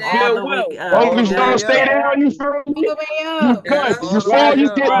 We are Let's all build the way wealth. up. Long as you don't stay down, you feel All me? the way You up. good. You Let's fall, rise you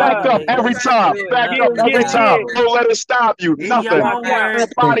and get back All the up thrive. way every up. time. Back Yeah, up every yeah, time. yeah. Don't let it stop you. In Nothing. your Rock out. word.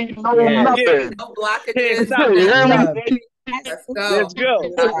 Nobody, no Yes. nothing. Can't stop You us. hear me? Let's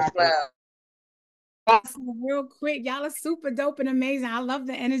go. So real quick, y'all are super dope and amazing. I love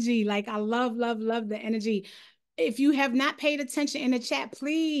the energy. Like I love the energy. If you have not paid attention in the chat,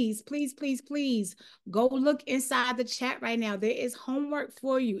 please go look inside the chat right now. There is homework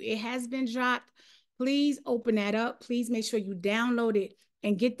for you. It has been dropped. Please open that up. Please make sure you download it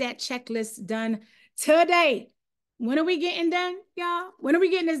and get that checklist done today. When are we getting done, y'all? When are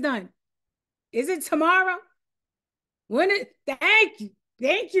we getting this done? Is it tomorrow?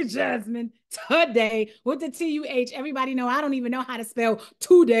 Thank you, Jasmine. Today with the TUH. Everybody know I don't even know how to spell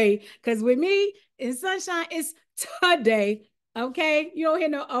today because with me in Sunshine, it's today. Okay, you don't hear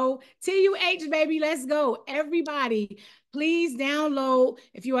no O. TUH, baby. Let's go. Everybody, please download.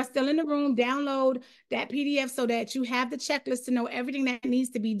 If you are still in the room, download that PDF so that you have the checklist to know everything that needs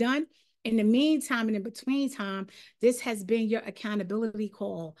to be done. In the meantime and in between time, this has been your accountability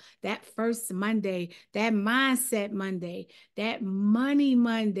call. That first Monday, that mindset Monday, that money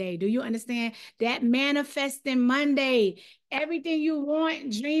Monday. Do you understand? That manifesting Monday. Everything you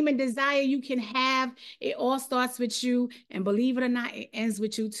want, dream, and desire, you can have. It all starts with you. And believe it or not, it ends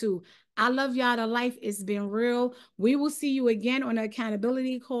with you too. I love y'all to life. It's been real. We will see you again on the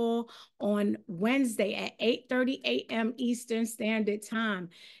accountability call on Wednesday at 8:30 a.m. Eastern Standard Time.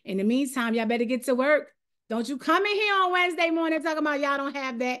 In the meantime, y'all better get to work. Don't you come in here on Wednesday morning talking about y'all don't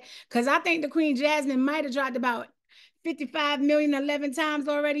have that. Because I think the Queen Jasmine might have dropped about 55 million 11 times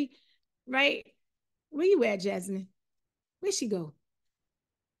already. Right? Where you at, Jasmine? Where'd she go?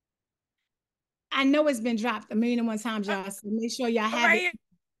 I know it's been dropped 1,000,001 times, y'all. So make sure y'all have it.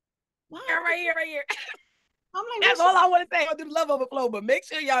 Right here, right here. I'm like, that's all I want to say. I'll do the love overflow, but make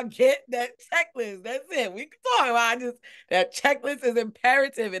sure y'all get that checklist. That's it. We can talk about that checklist is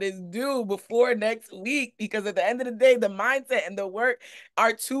imperative. It is due before next week because at the end of the day, the mindset and the work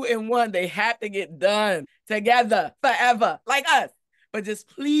are 2 in 1. They have to get done together forever, like us. But just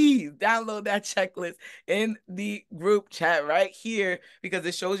please download that checklist in the group chat right here because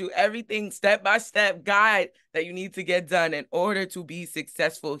it shows you everything step-by-step guide that you need to get done in order to be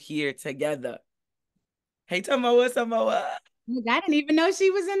successful here together. Hey, Tomoa. I didn't even know she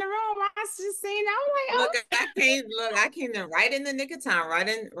was in the room. I was just saying, I was like, oh. I came in right in the nick of time,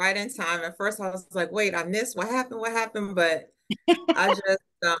 right in time. At first I was like, wait, I missed what happened? But I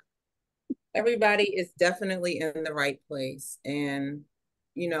just everybody is definitely in the right place. And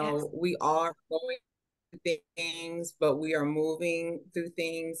yes. We are going through things, but we are moving through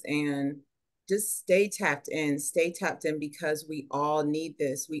things, and just stay tapped in because we all need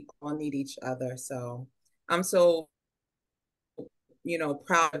this. We all need each other. So I'm so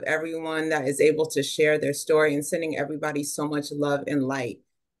proud of everyone that is able to share their story and sending everybody so much love and light.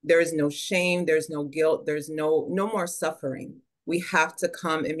 There is no shame, there's no guilt, there's no more suffering. We have to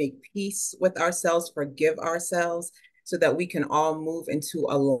come and make peace with ourselves, forgive ourselves, so that we can all move into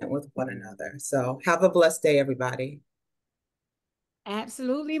alignment with one another. So have a blessed day, everybody.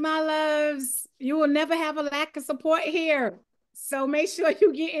 absolutely, my loves. You will never have a lack of support here. So make sure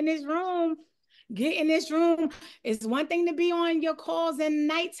you get in this room. Get in this room. It's one thing to be on your calls in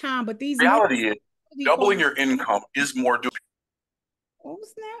nighttime, but these reality is doubling your income is more doable. Oh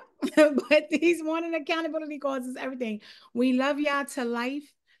snap! But these morning accountability calls is everything. We love y'all to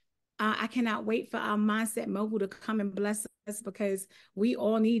life. I cannot wait for our mindset mogul to come and bless us because we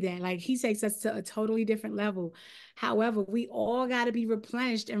all need that. Like he takes us to a totally different level. However, we all got to be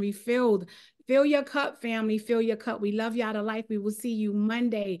replenished and refilled. Fill your cup, family. Fill your cup. We love y'all to life. We will see you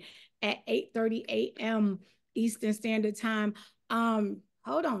Monday at 8:30 a.m. Eastern Standard Time.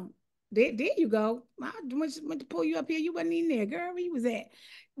 Hold on. There you go. I went to pull you up here. You wasn't even there, girl. Where you was at?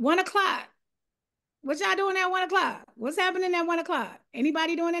 1 o'clock. What y'all doing at 1 o'clock? What's happening at 1 o'clock?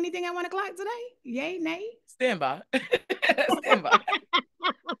 Anybody doing anything at 1 o'clock today? Yay, nay? Stand by. Stand by.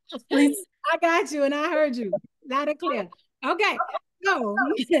 Please. I got you and I heard you. Loud and clear. Okay. So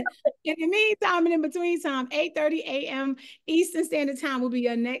in the meantime and in between time, 8:30 a.m. Eastern Standard Time will be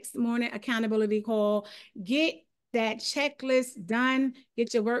your next morning accountability call. Get that checklist done,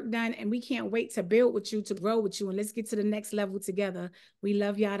 get your work done, and we can't wait to build with you, to grow with you, and let's get to the next level together. We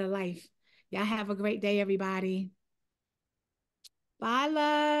love y'all to life. Y'all have a great day, everybody. Bye,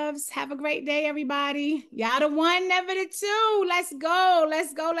 loves. Have a great day, everybody. Y'all the one, never the two. Let's go.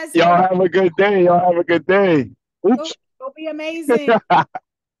 Let's go. Let's go. Y'all have a good day. Y'all have a good day. Oops. Go be amazing.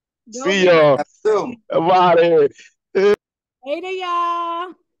 See y'all. I'm out of here. Later,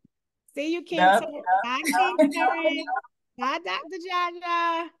 y'all. See you, King. Bye, King. Bye, Dr.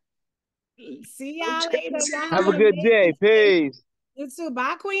 Jaja. See y'all later. Y'all Have a good day. Peace. You too.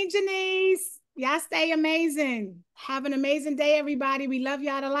 Bye, Queen Janice. Y'all stay amazing. Have an amazing day, everybody. We love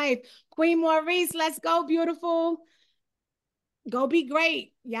y'all to life. Queen Maurice, let's go, beautiful. Go be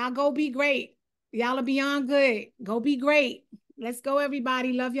great. Y'all go be great. Y'all are beyond good. Go be great. Let's go,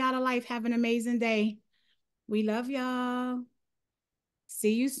 everybody. Love y'all to life. Have an amazing day. We love y'all.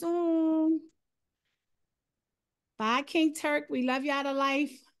 See you soon. Bye, King Turk. We love y'all to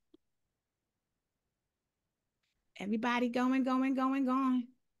life. Everybody going.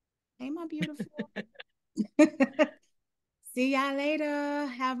 Hey, my beautiful. See y'all later.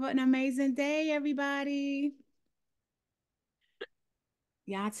 Have an amazing day, everybody.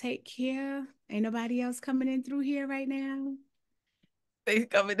 Y'all take care. Ain't nobody else coming in through here right now. They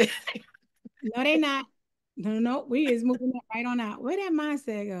coming in. No, they not. No, we is moving it right on out. Where that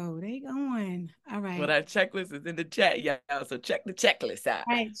mindset go? They going. All right. Well, that checklist is in the chat, y'all. So check the checklist out.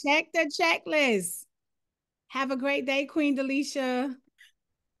 All right, check the checklist. Have a great day, Queen Delisha.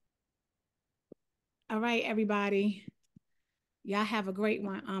 All right, everybody. Y'all have a great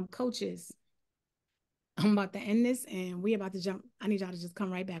one. Coaches, I'm about to end this and we about to jump. I need y'all to just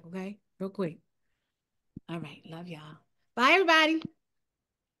come right back, okay? Real quick. All right, love y'all. Bye, everybody.